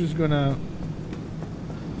tire, we're just gonna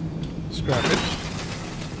scrap it.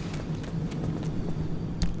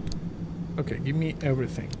 Okay, give me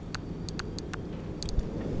everything.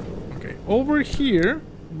 Okay, over here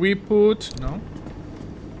we put... no.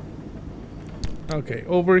 Okay,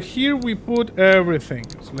 over here we put everything.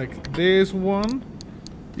 It's like this one.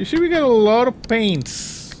 You see we got a lot of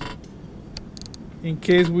paints. In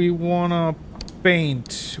case we wanna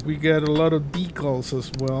paint. We got a lot of decals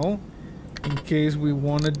as well. In case we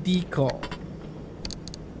wanna decal.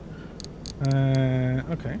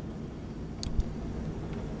 Okay.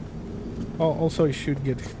 Oh, also I should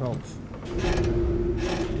get health.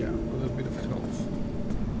 Yeah, a little bit of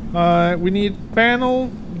health. We need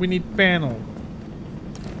panel. We need panel.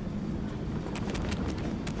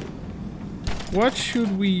 What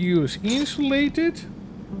should we use? Insulated?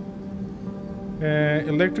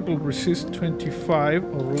 Electrical resist 25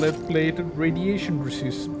 or lead plated, radiation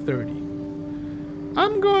resist 30.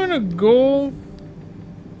 I'm gonna go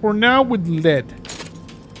for now with lead.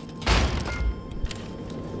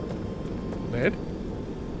 Lead?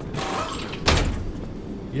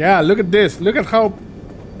 Yeah, look at this. Look at how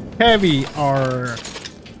heavy our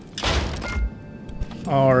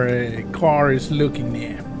car is looking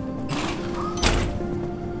now.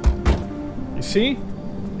 You see?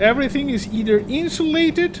 Everything is either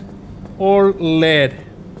insulated or lead.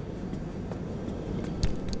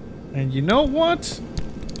 And you know what?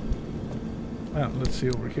 Let's see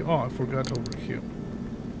over here. Oh, I forgot over here.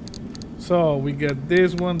 So we got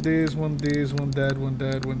this one, this one, this one, that one,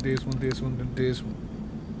 that one, this one, this one, and this one.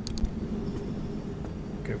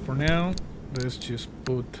 Okay, for now, let's just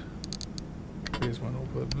put this one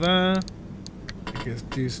over there. I guess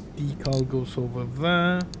this decal goes over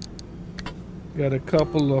there. Got a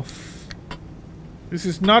couple of... This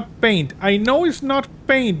is not paint. I know it's not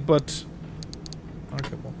paint, but...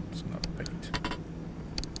 Okay, well, it's not paint.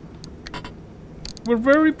 We're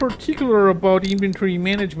very particular about inventory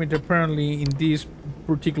management, apparently, in these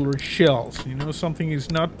particular shells. You know, something is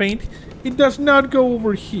not paint. It does not go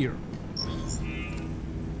over here.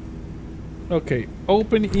 Okay,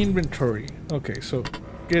 open inventory. Okay, so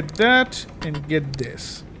get that and get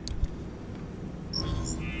this.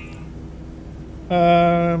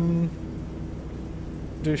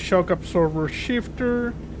 The shock absorber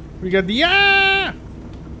shifter. We got the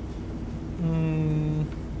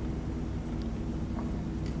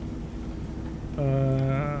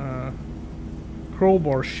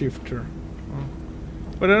crowbar shifter.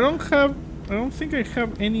 But I don't think I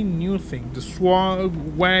have any new thing. The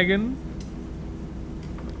wagon.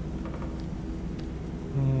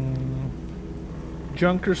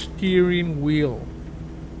 Junker steering wheel.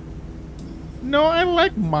 No, I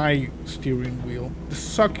like my steering wheel. The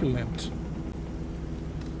succulent.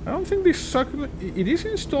 I don't think this succulent... It is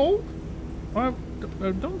installed? I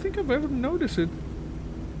don't think I've ever noticed it.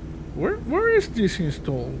 Where is this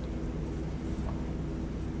installed?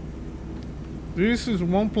 This is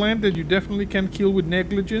one plant that you definitely can kill with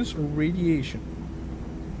negligence or radiation.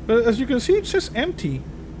 But as you can see, it says empty.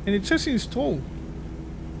 And it says installed.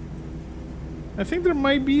 I think there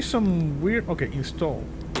might be some weird... Okay, install.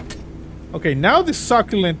 Okay, now the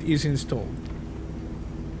succulent is installed.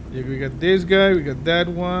 Yeah, we got this guy, we got that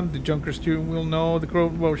one, the junker steering wheel, no, the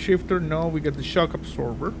crowbar shifter, no, we got the shock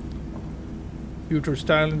absorber. Future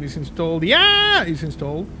styling is installed. Yeah, it's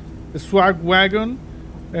installed. The swag wagon.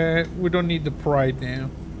 We don't need the pride now.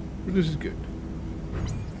 This is good.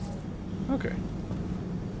 Okay.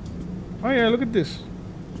 Oh yeah, look at this.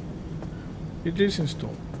 It is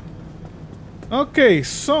installed. Okay,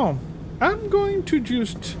 so I'm going to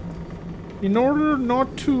just, in order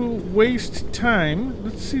not to waste time,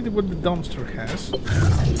 let's see what the dumpster has.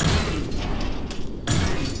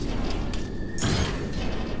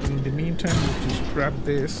 In the meantime, we'll just grab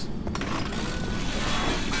this.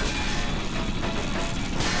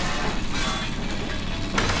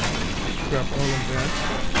 Grab all of that.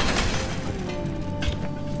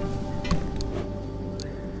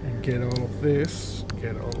 And get all of this.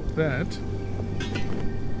 Get all of that.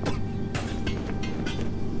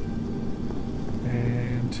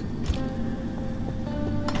 And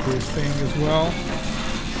this thing as well.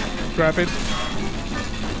 scrap it.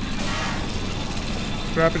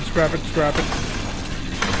 Scrap it, scrap it, scrap it.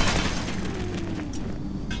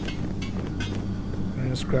 I'm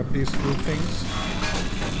gonna scrap these two things.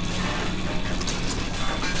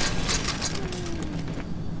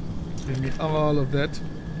 We need all of that.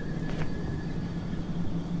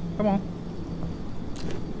 Come on.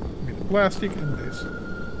 We need plastic and this.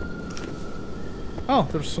 Oh,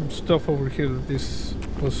 there's some stuff over here that this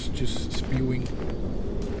was just spewing.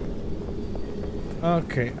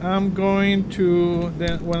 Okay, I'm going to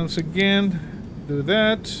then once again do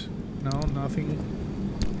that. No, nothing.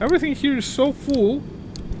 Everything here is so full.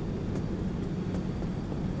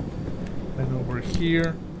 And over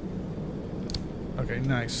here. Okay,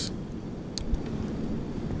 nice.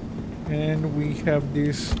 And we have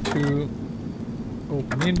this to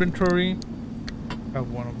open inventory.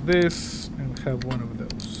 Have one of this and have one of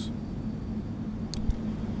those.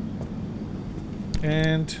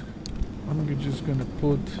 And I'm just gonna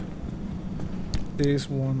put this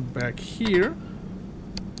one back here.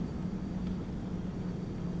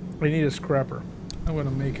 I need a scrapper. I'm gonna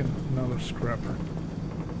make another scrapper.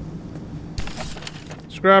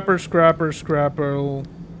 Scrapper, scrapper, scrapper.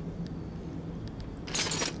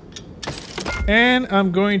 And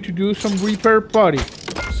I'm going to do some repair putty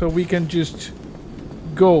so we can just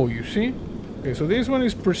go, you see? Okay, so this one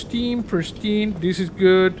is pristine, pristine. This is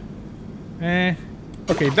good.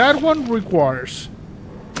 Okay, that one requires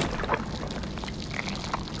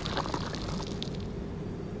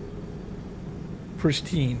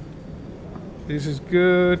pristine. This is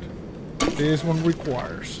good. This one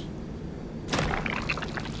requires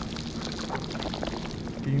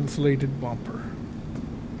the insulated bumper.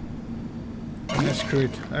 That's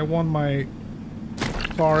great. I want my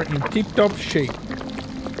car in tip-top shape.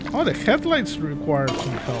 Oh, the headlights require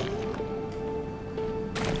some help.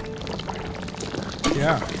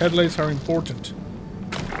 Yeah, headlights are important.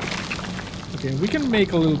 Okay, we can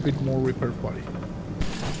make a little bit more repair body.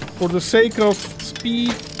 For the sake of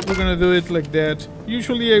speed, we're gonna do it like that.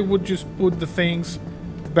 Usually I would just put the things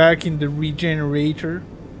back in the regenerator.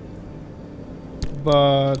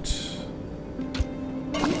 But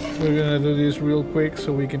we're gonna do this real quick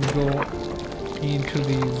so we can go into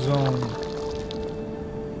the zone.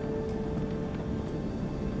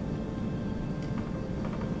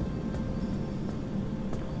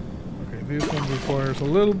 Okay, this one requires a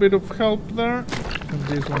little bit of help there, and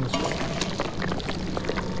this one as well.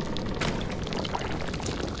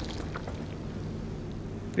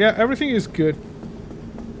 Yeah, everything is good.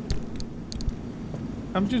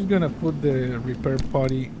 I'm just gonna put the repair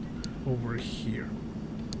putty over here.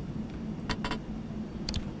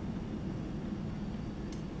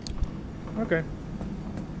 Okay.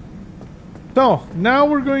 So, now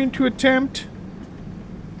we're going to attempt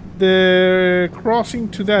the crossing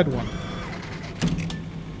to that one.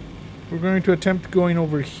 We're going to attempt going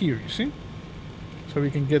over here, you see? So we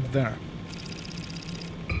can get there.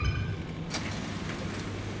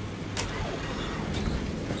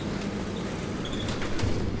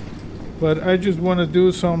 But I just want to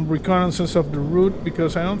do some reconnaissance of the route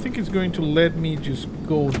because I don't think it's going to let me just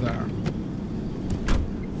go there.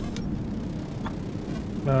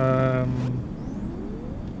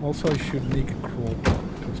 Also I should make a crowbar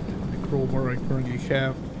because the crowbar I currently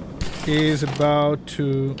have is about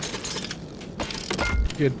to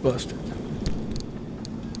get busted.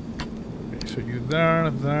 Okay, so you there,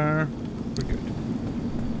 we're good.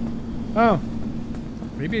 Oh,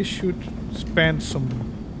 maybe I should spend some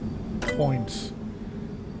points.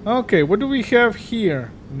 Okay, what do we have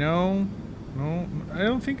here? No, I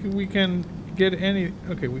don't think we can get any.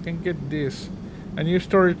 Okay, we can get this. A new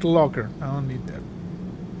storage locker. I don't need that.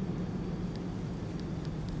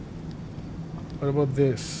 What about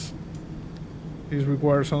this? This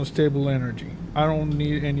requires unstable energy. I don't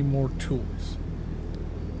need any more tools.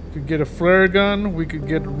 We could get a flare gun. We could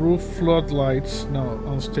get roof floodlights. No,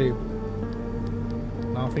 unstable.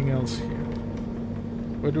 Nothing else here.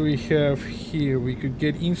 What do we have here? We could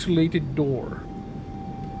get insulated door.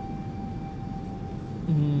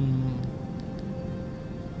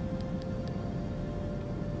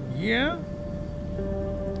 Yeah?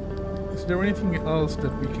 Is there anything else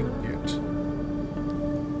that we can get?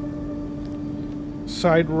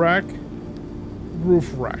 Side rack,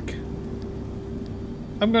 roof rack.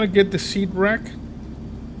 I'm gonna get the seat rack.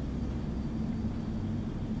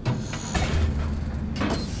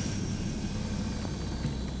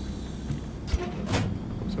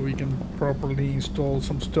 So we can properly install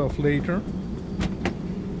some stuff later.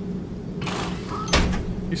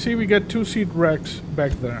 You see, we got two seat racks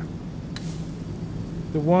back there.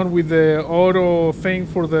 The one with the auto thing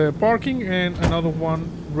for the parking and another one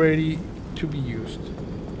ready to be used.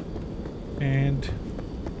 And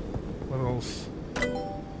what else?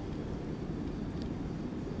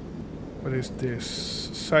 What is this?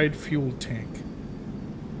 Side fuel tank.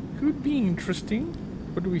 Could be interesting.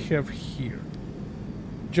 What do we have here?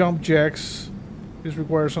 Jump jacks. This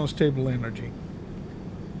requires unstable energy.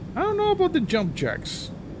 I don't know about the jump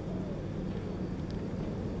jacks.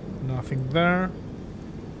 Nothing there.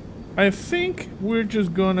 I think we're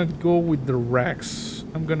just gonna go with the racks.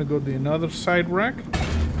 I'm gonna go the another side rack.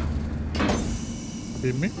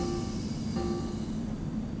 Hit me.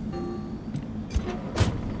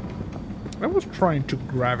 I was trying to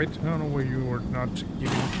grab it. I don't know why you were not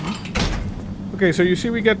giving it to me. Okay, so you see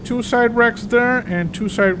we got 2 side racks there and 2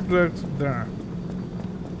 side racks there.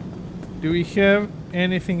 Do we have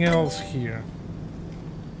anything else here?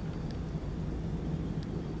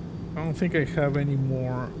 I don't think I have any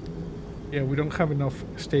more. Yeah, we don't have enough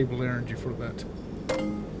stable energy for that.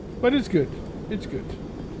 But it's good. It's good.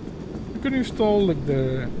 We could install like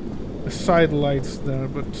the side lights there,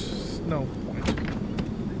 but no point.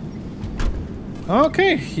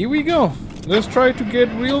 Okay, here we go. Let's try to get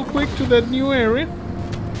real quick to that new area.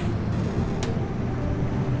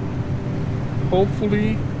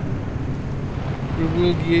 Hopefully we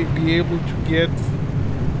will be able to get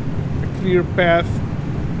a clear path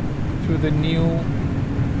to the new,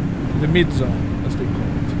 the mid-zone, as they call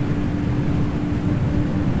it.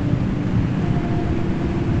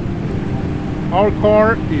 Our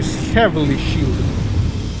car is heavily shielded.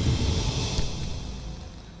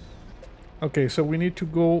 Okay, so we need to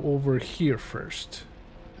go over here first.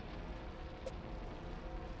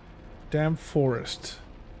 Damp forest.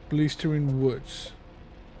 Blistering woods.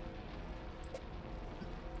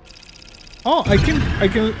 Oh, I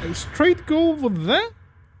can straight go over there?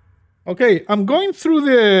 Okay, I'm going through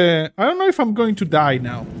the... I don't know if I'm going to die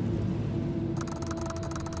now.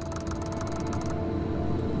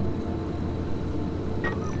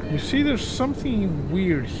 You see, there's something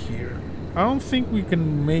weird here. I don't think we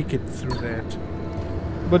can make it through that.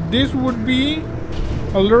 But this would be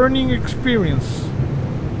a learning experience.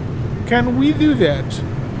 Can we do that?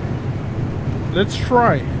 Let's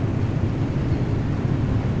try.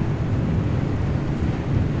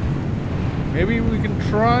 Maybe we can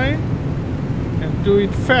try and do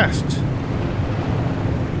it fast.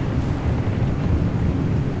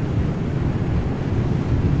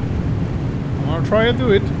 I'm gonna try to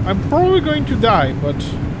do it. I'm probably going to die, but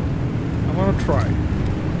I'm gonna try.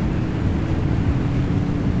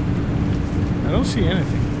 I don't see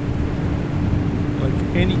anything.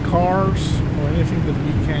 Like any cars or anything that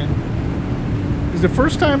we can. It's the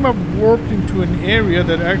first time I've warped into an area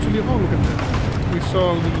that actually... Oh, look at that. We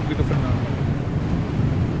saw a little bit of an anomaly.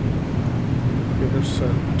 Okay, there's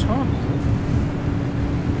a tunnel.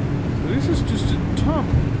 This is just a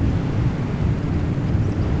tunnel.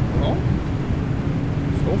 Well,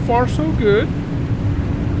 so far so good.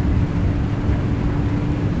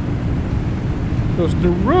 Because the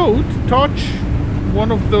road touch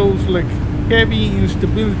one of those like heavy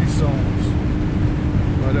instability zones.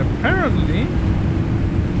 But apparently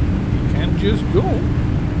we can't just go.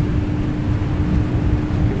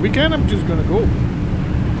 If we can, I'm just gonna go.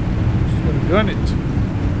 Gonna gun it.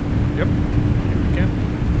 Yep, here we can.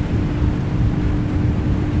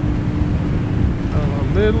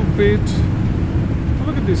 A little bit. Oh,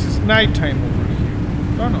 look at this, it's nighttime over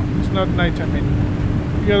here. Oh no, it's not nighttime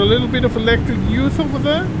anymore. You got a little bit of electric youth over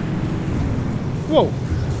there. Whoa.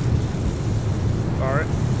 Alright.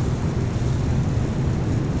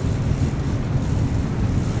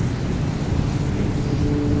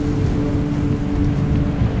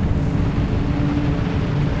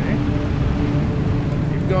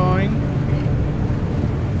 Going.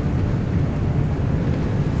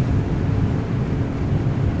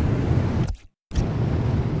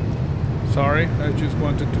 Sorry, I just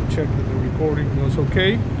wanted to check that the recording was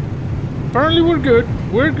okay. Apparently we're good.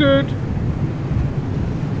 We're good.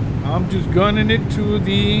 I'm just gunning it to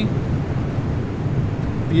the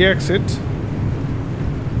exit.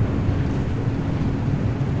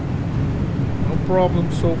 No problem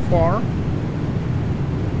so far.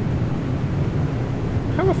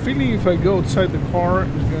 I have a feeling if I go outside the car,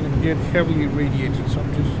 it's going to get heavily irradiated, so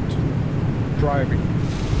I'm just driving.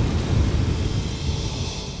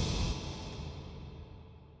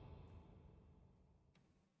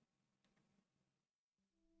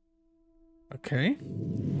 Okay.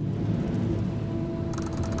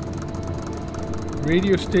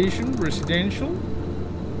 Radio station, residential.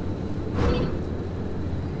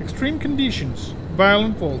 Extreme conditions,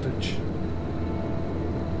 violent voltage.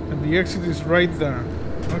 And the exit is right there.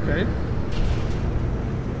 Okay.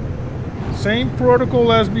 Same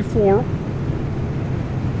protocol as before.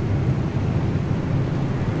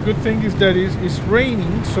 Good thing is that it's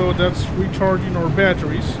raining, so that's recharging our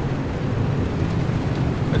batteries.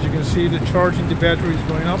 As you can see, the charging the battery is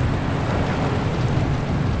going up.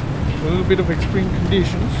 A little bit of extreme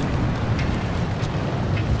conditions.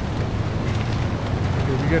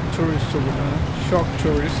 Okay, we got tourists over there. Shock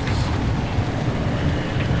tourists.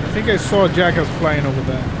 I think I saw a jackass flying over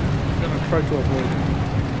there. I'm gonna try to avoid it.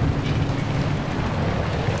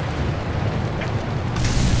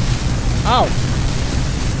 Ow!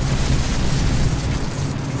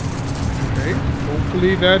 Okay,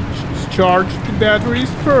 hopefully that charged the batteries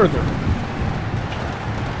further.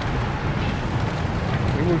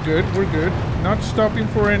 Okay, we're good, we're good. Not stopping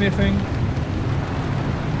for anything.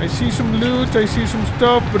 I see some loot, I see some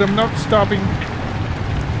stuff, but I'm not stopping.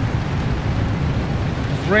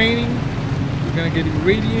 It's raining. We're gonna get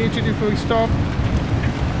irradiated if we stop.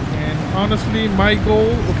 And honestly, my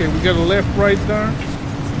goal... Okay, we got a left right there.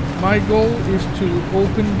 My goal is to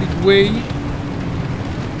open the way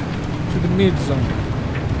to the mid-zone.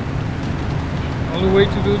 The only way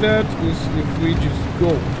to do that is if we just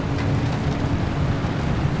go.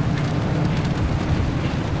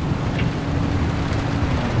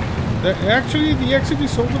 Actually, the exit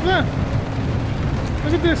is over there.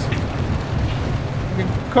 Look at this. We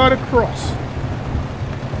can cut across.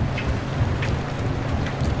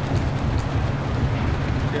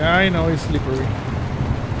 Yeah, I know it's slippery.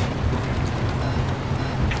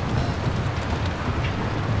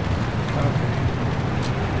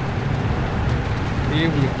 Here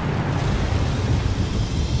we are.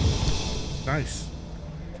 Nice.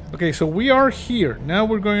 Okay, so we are here. Now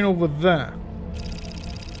we're going over there.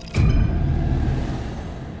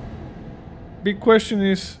 Big question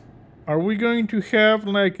is, are we going to have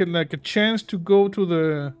like a chance to go to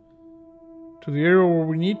the area where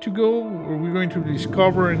we need to go? Or are we going to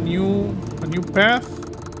discover a new path?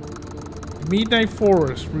 Midnight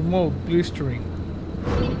Forest, remote, blistering.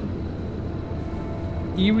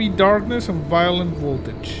 Eerie darkness and violent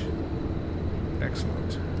voltage.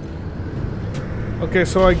 Excellent. Okay,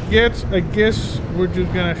 so I guess we're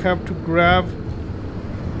just gonna have to grab.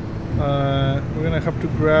 We're gonna have to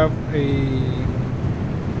grab a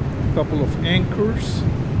couple of anchors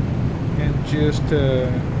and just.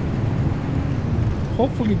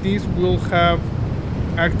 Hopefully, these will have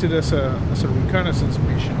acted as a reconnaissance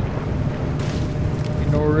mission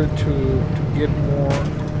in order to get more.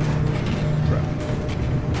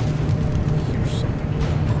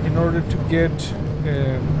 In order to get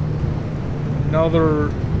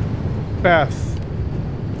another path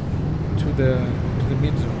to the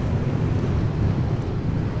mid zone.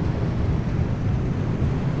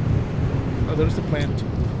 Oh, there's the plant.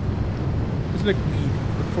 It's like weed,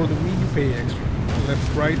 but for the weed you pay extra.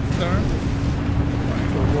 Left, right there. Trying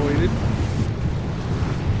to avoid it.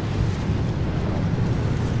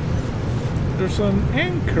 There's an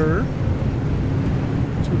anchor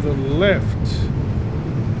to the left.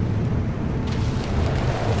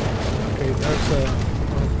 That's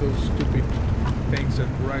one of those stupid things that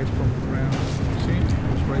rise from the ground. See?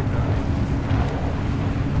 It's right there.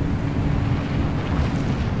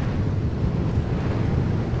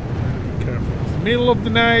 Be careful. It's the middle of the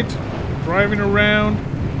night, driving around,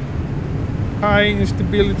 high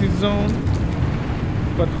instability zone.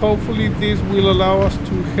 But hopefully this will allow us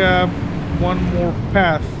to have one more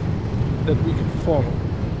path that we can follow.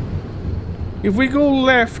 If we go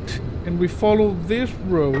left and we follow this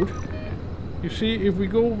road, you see, if we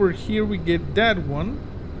go over here, we get that one,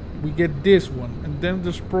 we get this one, and then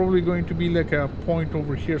there's probably going to be like a point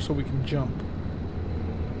over here so we can jump.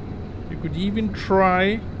 You could even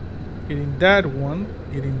try getting that one,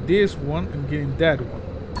 getting this one, and getting that one.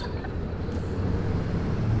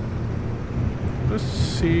 Let's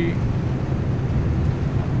see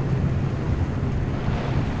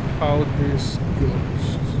how this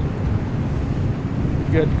goes.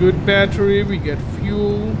 We got good battery, we got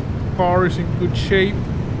fuel. Car is in good shape.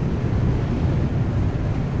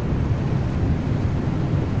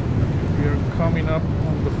 We are coming up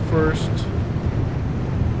on the first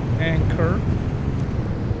anchor.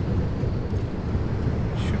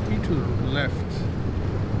 Should be to the left.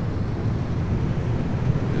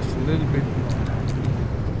 Just a little bit more.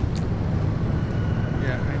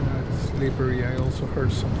 Yeah, I know it's slippery. I also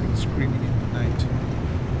heard something screaming in the night.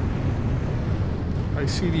 I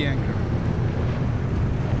see the anchor.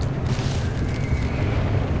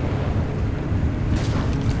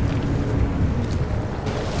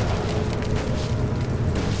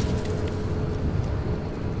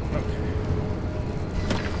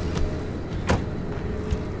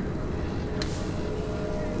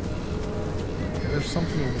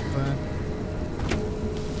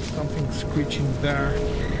 there.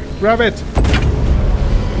 Grab it!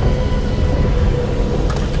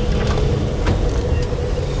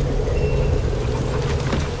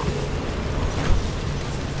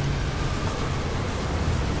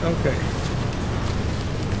 Okay.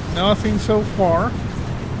 Nothing so far.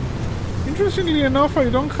 Interestingly enough, I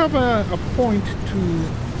don't have a point to,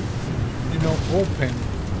 you know, open.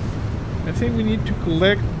 I think we need to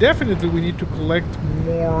collect, definitely we need to collect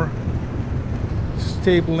more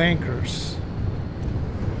stable anchors.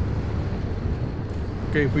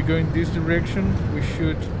 Okay, if we go in this direction, we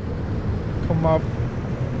should come up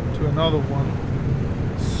to another one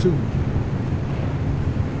soon.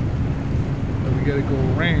 But we gotta go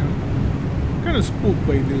around. I'm kind of spooked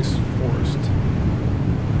by this forest.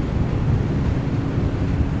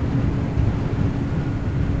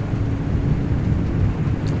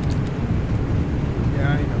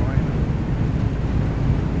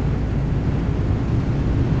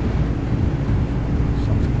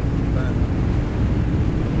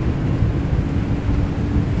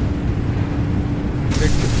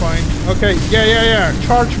 Okay, yeah.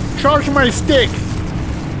 Charge my stick.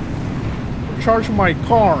 Or charge my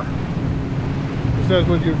car. Because that's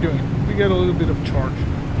what you're doing. We get a little bit of charge. Okay,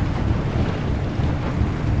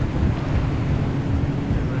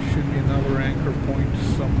 there should be another anchor point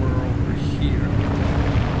somewhere over here.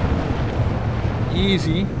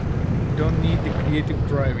 Easy. Don't need the creative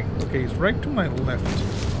driving. Okay, it's right to my left.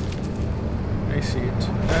 I see it.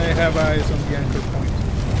 I have eyes on the anchor point.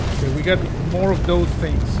 Okay, we got more of those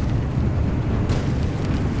things.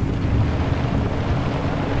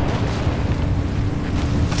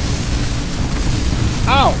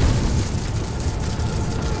 Ow!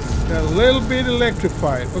 They're a little bit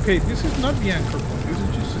electrified. Okay, this is not the anchor point. This is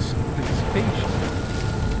just the station.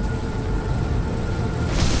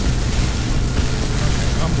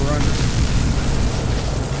 I'm running.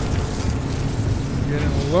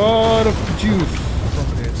 Getting a lot of juice from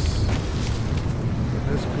this.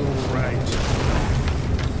 Let's go right.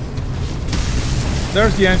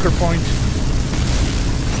 There's the anchor point.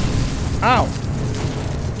 Ow!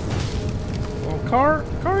 Car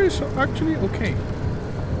is actually okay.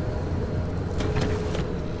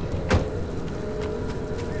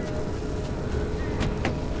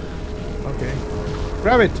 Okay.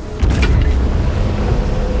 Grab it!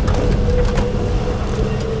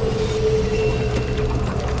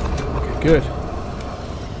 Okay, good.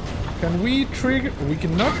 Can we trigger... We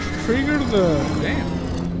cannot trigger the... Damn.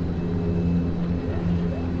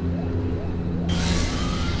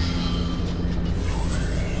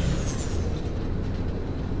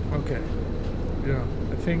 Okay. Yeah,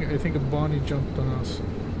 I think a bunny jumped on us.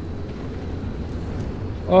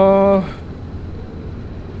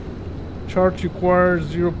 Charge requires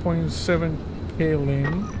 0.7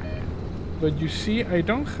 Kelvin. But you see, I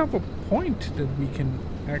don't have a point that we can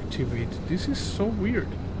activate. This is so weird.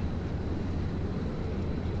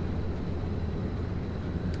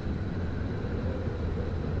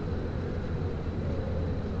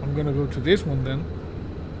 I'm gonna go to this one then.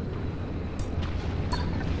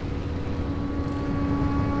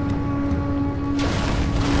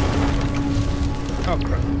 Oh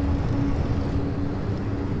crap.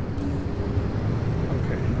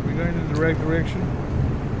 Okay, we're going in the right direction.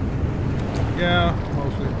 Yeah,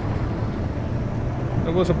 mostly.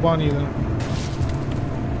 There was a bunny then.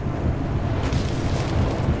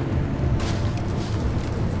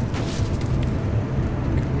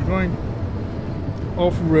 Okay, we're going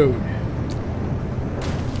off-road.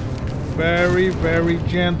 Very, very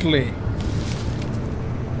gently.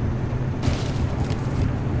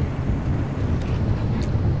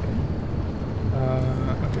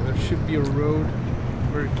 Should be a road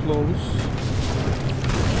very close,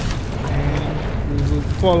 and we will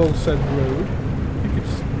follow said road. I think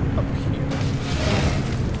it's up here.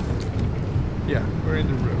 Yeah, we're in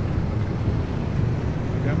the road.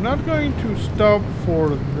 Okay, I'm not going to stop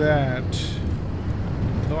for that,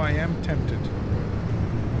 though I am tempted.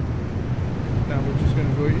 Now we're just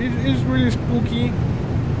gonna go. It is really spooky,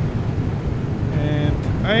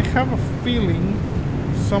 and I have a feeling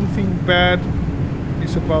something bad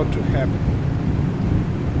is about to happen.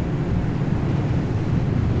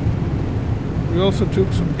 We also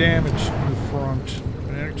took some damage to the front.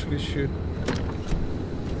 I actually should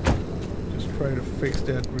just try to fix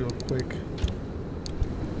that real quick.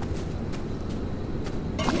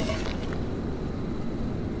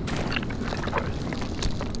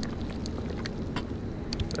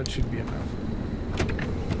 That should be enough.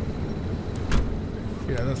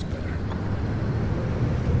 Yeah, that's better.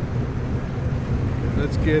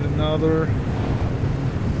 Let's get another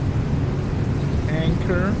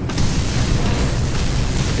anchor.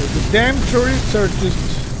 Okay, The damn tourists are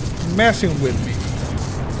just messing with me.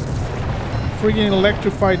 Freaking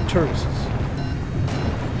electrified tourists.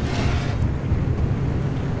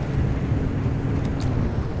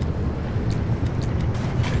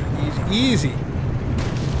 Easy.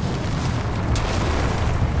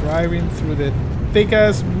 Driving through the thick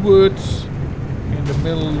ass woods in the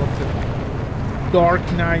middle of the dark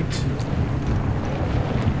night.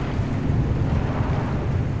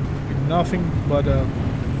 With nothing but a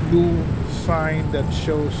blue sign that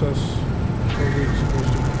shows us where we're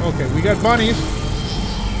supposed to go. Okay, we got bunnies.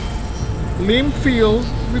 Limb field,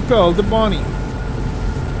 repel the bunny.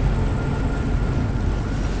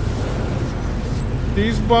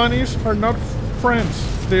 These bunnies are not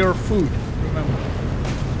friends, they are food, remember.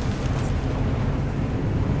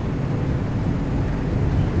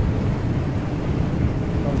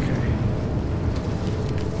 Okay.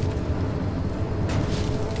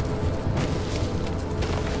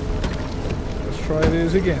 Let's try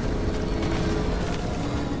this again.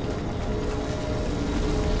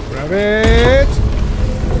 Grab it!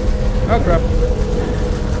 Oh crap.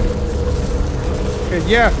 Okay,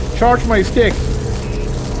 yeah, charge my stick.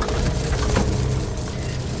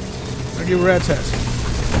 I'll give rat's ass.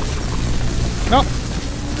 No!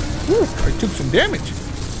 Whew, I took some damage.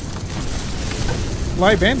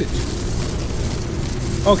 Live bandage.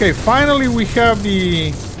 Okay, finally we have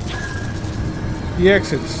the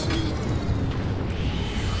exits.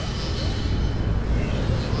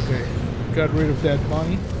 Okay, got rid of that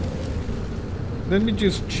bunny. Let me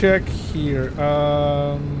just check here.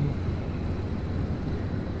 I'm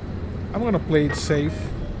gonna play it safe.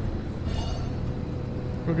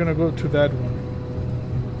 We're gonna go to that one.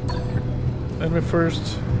 Let me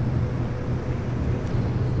first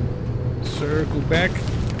circle back.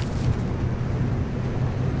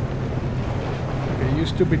 Okay, you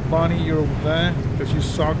stupid bunny, you're over there because you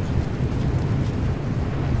suck.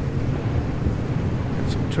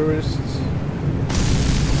 Got some tourists.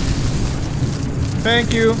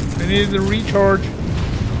 Thank you. I needed a recharge.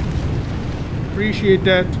 Appreciate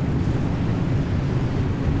that.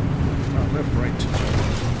 Oh, left, right.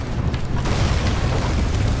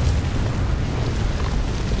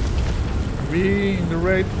 We in the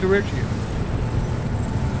right direction.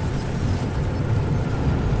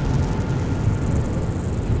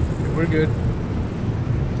 Okay, we're good.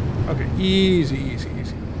 Okay, easy, easy,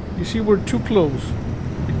 easy. You see, we're too close.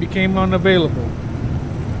 It became unavailable.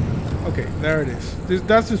 Okay, there it is.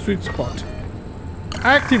 That's the sweet spot.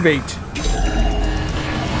 Activate.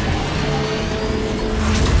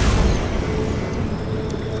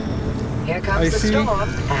 Here comes the storm,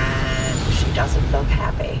 and she doesn't look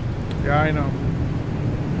happy. Yeah, I know.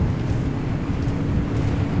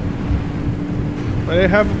 But I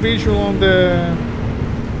have a visual on the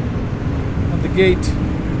gate.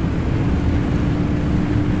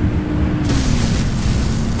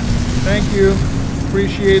 Thank you.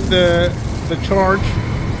 Appreciate the charge.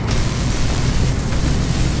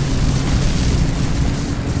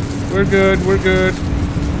 We're good. We're good.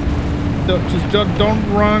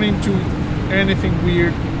 Don't run into anything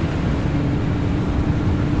weird.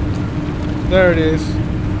 There it is.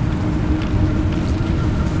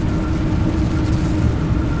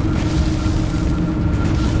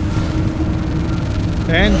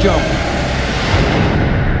 And jump.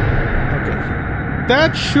 Okay.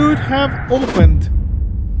 That should have opened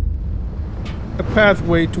a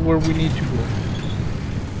pathway to where we need to go.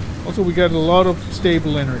 Also, we got a lot of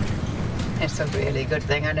stable energy. It's a really good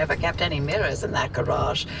thing I never kept any mirrors in that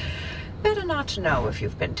garage. Better not to know if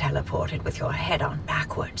you've been teleported with your head on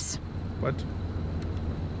backwards. What?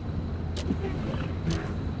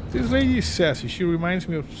 This lady is sassy. She reminds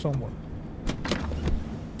me of someone.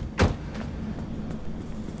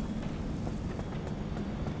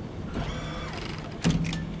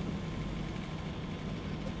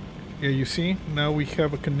 Yeah, you see? Now we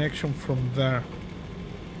have a connection from there.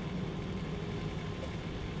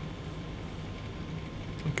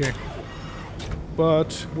 Okay.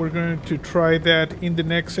 But we're going to try that in the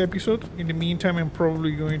next episode. In the meantime, I'm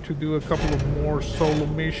probably going to do a couple of more solo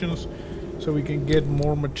missions so we can get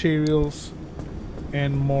more materials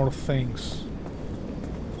and more things.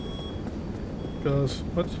 Because,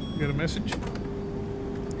 what? You got a message?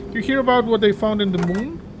 You hear about what they found in the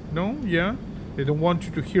moon? No? Yeah? They don't want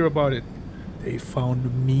you to hear about it. They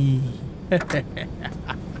found me. That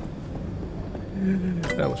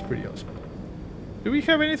was pretty awesome. Do we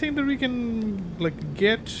have anything that we can, like,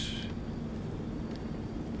 get?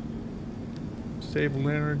 Stable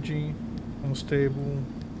energy. Unstable.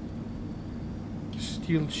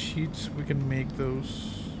 Steel sheets. We can make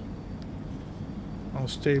those.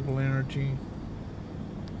 Unstable energy.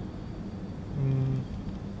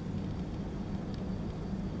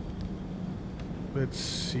 Let's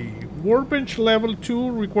see. Workbench level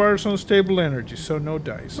 2 requires unstable energy, so no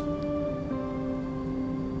dice.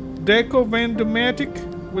 Deco-Vent-O-Matic.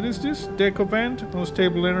 What is this? Deco-Vent,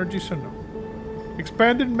 unstable energy, so no.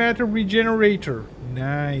 Expanded matter regenerator.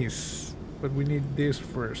 Nice. But we need this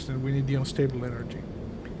first, and we need the unstable energy.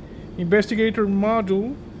 Investigator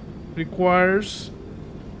module requires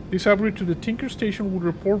this upgrade to the Tinker Station will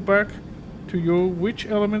report back to you which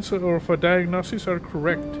elements of a diagnosis are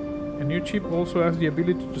correct. A new chip also has the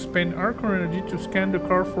ability to spend Archon energy to scan the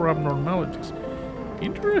car for abnormalities.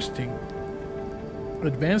 Interesting.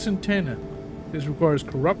 Advanced antenna. This requires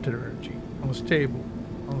corrupted energy. Unstable.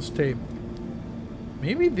 Unstable.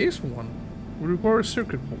 Maybe this one will require a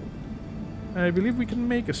circuit board. I believe we can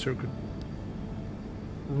make a circuit board.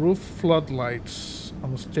 Roof floodlights.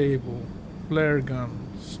 Unstable. Flare gun.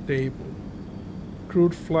 Stable.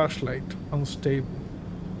 Crude flashlight. Unstable.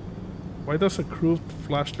 Why does a crude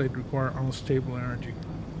flashlight require unstable energy?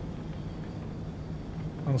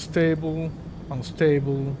 Unstable.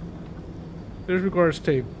 Unstable. This requires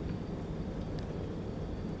stable.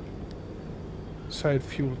 Side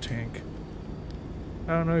fuel tank. I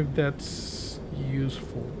don't know if that's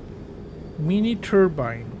useful. Mini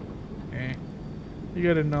turbine. Eh. You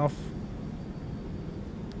got enough.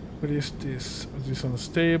 What is this? Is this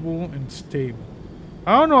unstable and stable?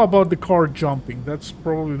 I don't know about the car jumping. That's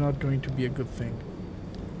probably not going to be a good thing.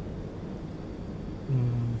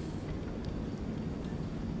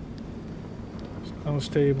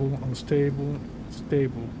 Unstable, unstable,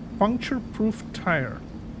 stable. Puncture-proof tire.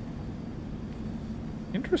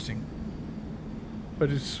 Interesting.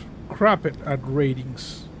 But it's crap at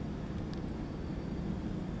ratings.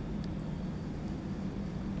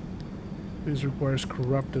 This requires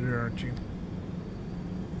corrupted energy.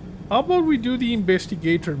 How about we do the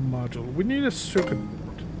investigator module? We need a circuit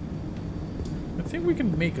board. I think we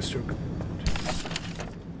can make a circuit board.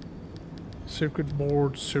 Circuit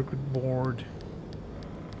board, circuit board.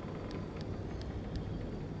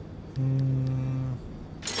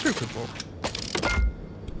 Circuit board.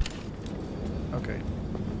 Okay.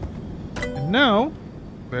 And now,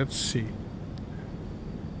 let's see.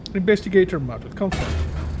 Investigator module, come forward.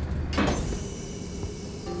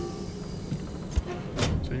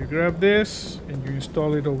 So you grab this and you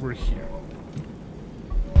install it over here.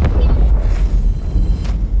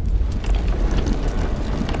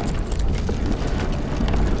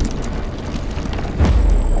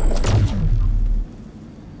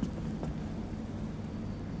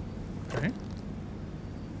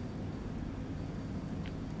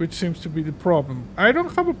 Which seems to be the problem. I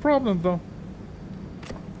don't have a problem though.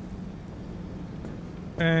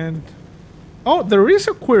 And oh, there is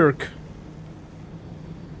a quirk.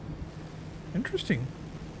 Interesting.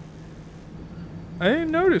 I didn't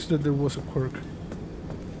notice that there was a quirk.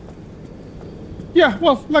 Yeah,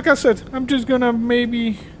 well, like I said, I'm just gonna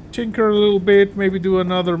maybe tinker a little bit, maybe do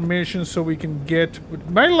another mission so we can get...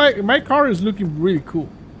 My car is looking really cool.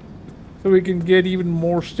 So we can get even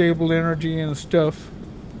more stable energy and stuff.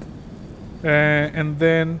 And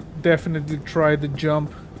then definitely try the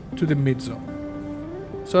jump to the mid-zone.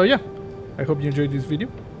 So yeah, I hope you enjoyed this video.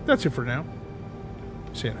 That's it for now.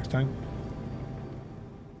 See you next time.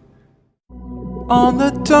 On the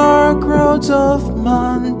dark roads of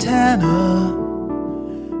Montana,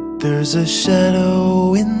 there's a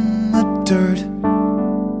shadow in the dirt,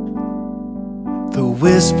 the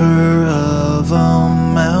whisper of a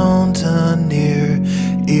mountaineer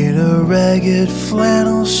in a ragged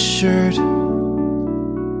flannel shirt.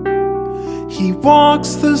 He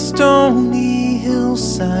walks the stony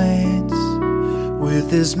hillsides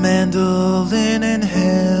with his mandolin in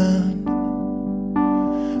hand,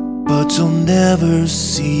 but you'll never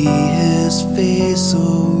see his face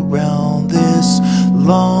around this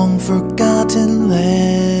long forgotten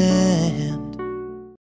land.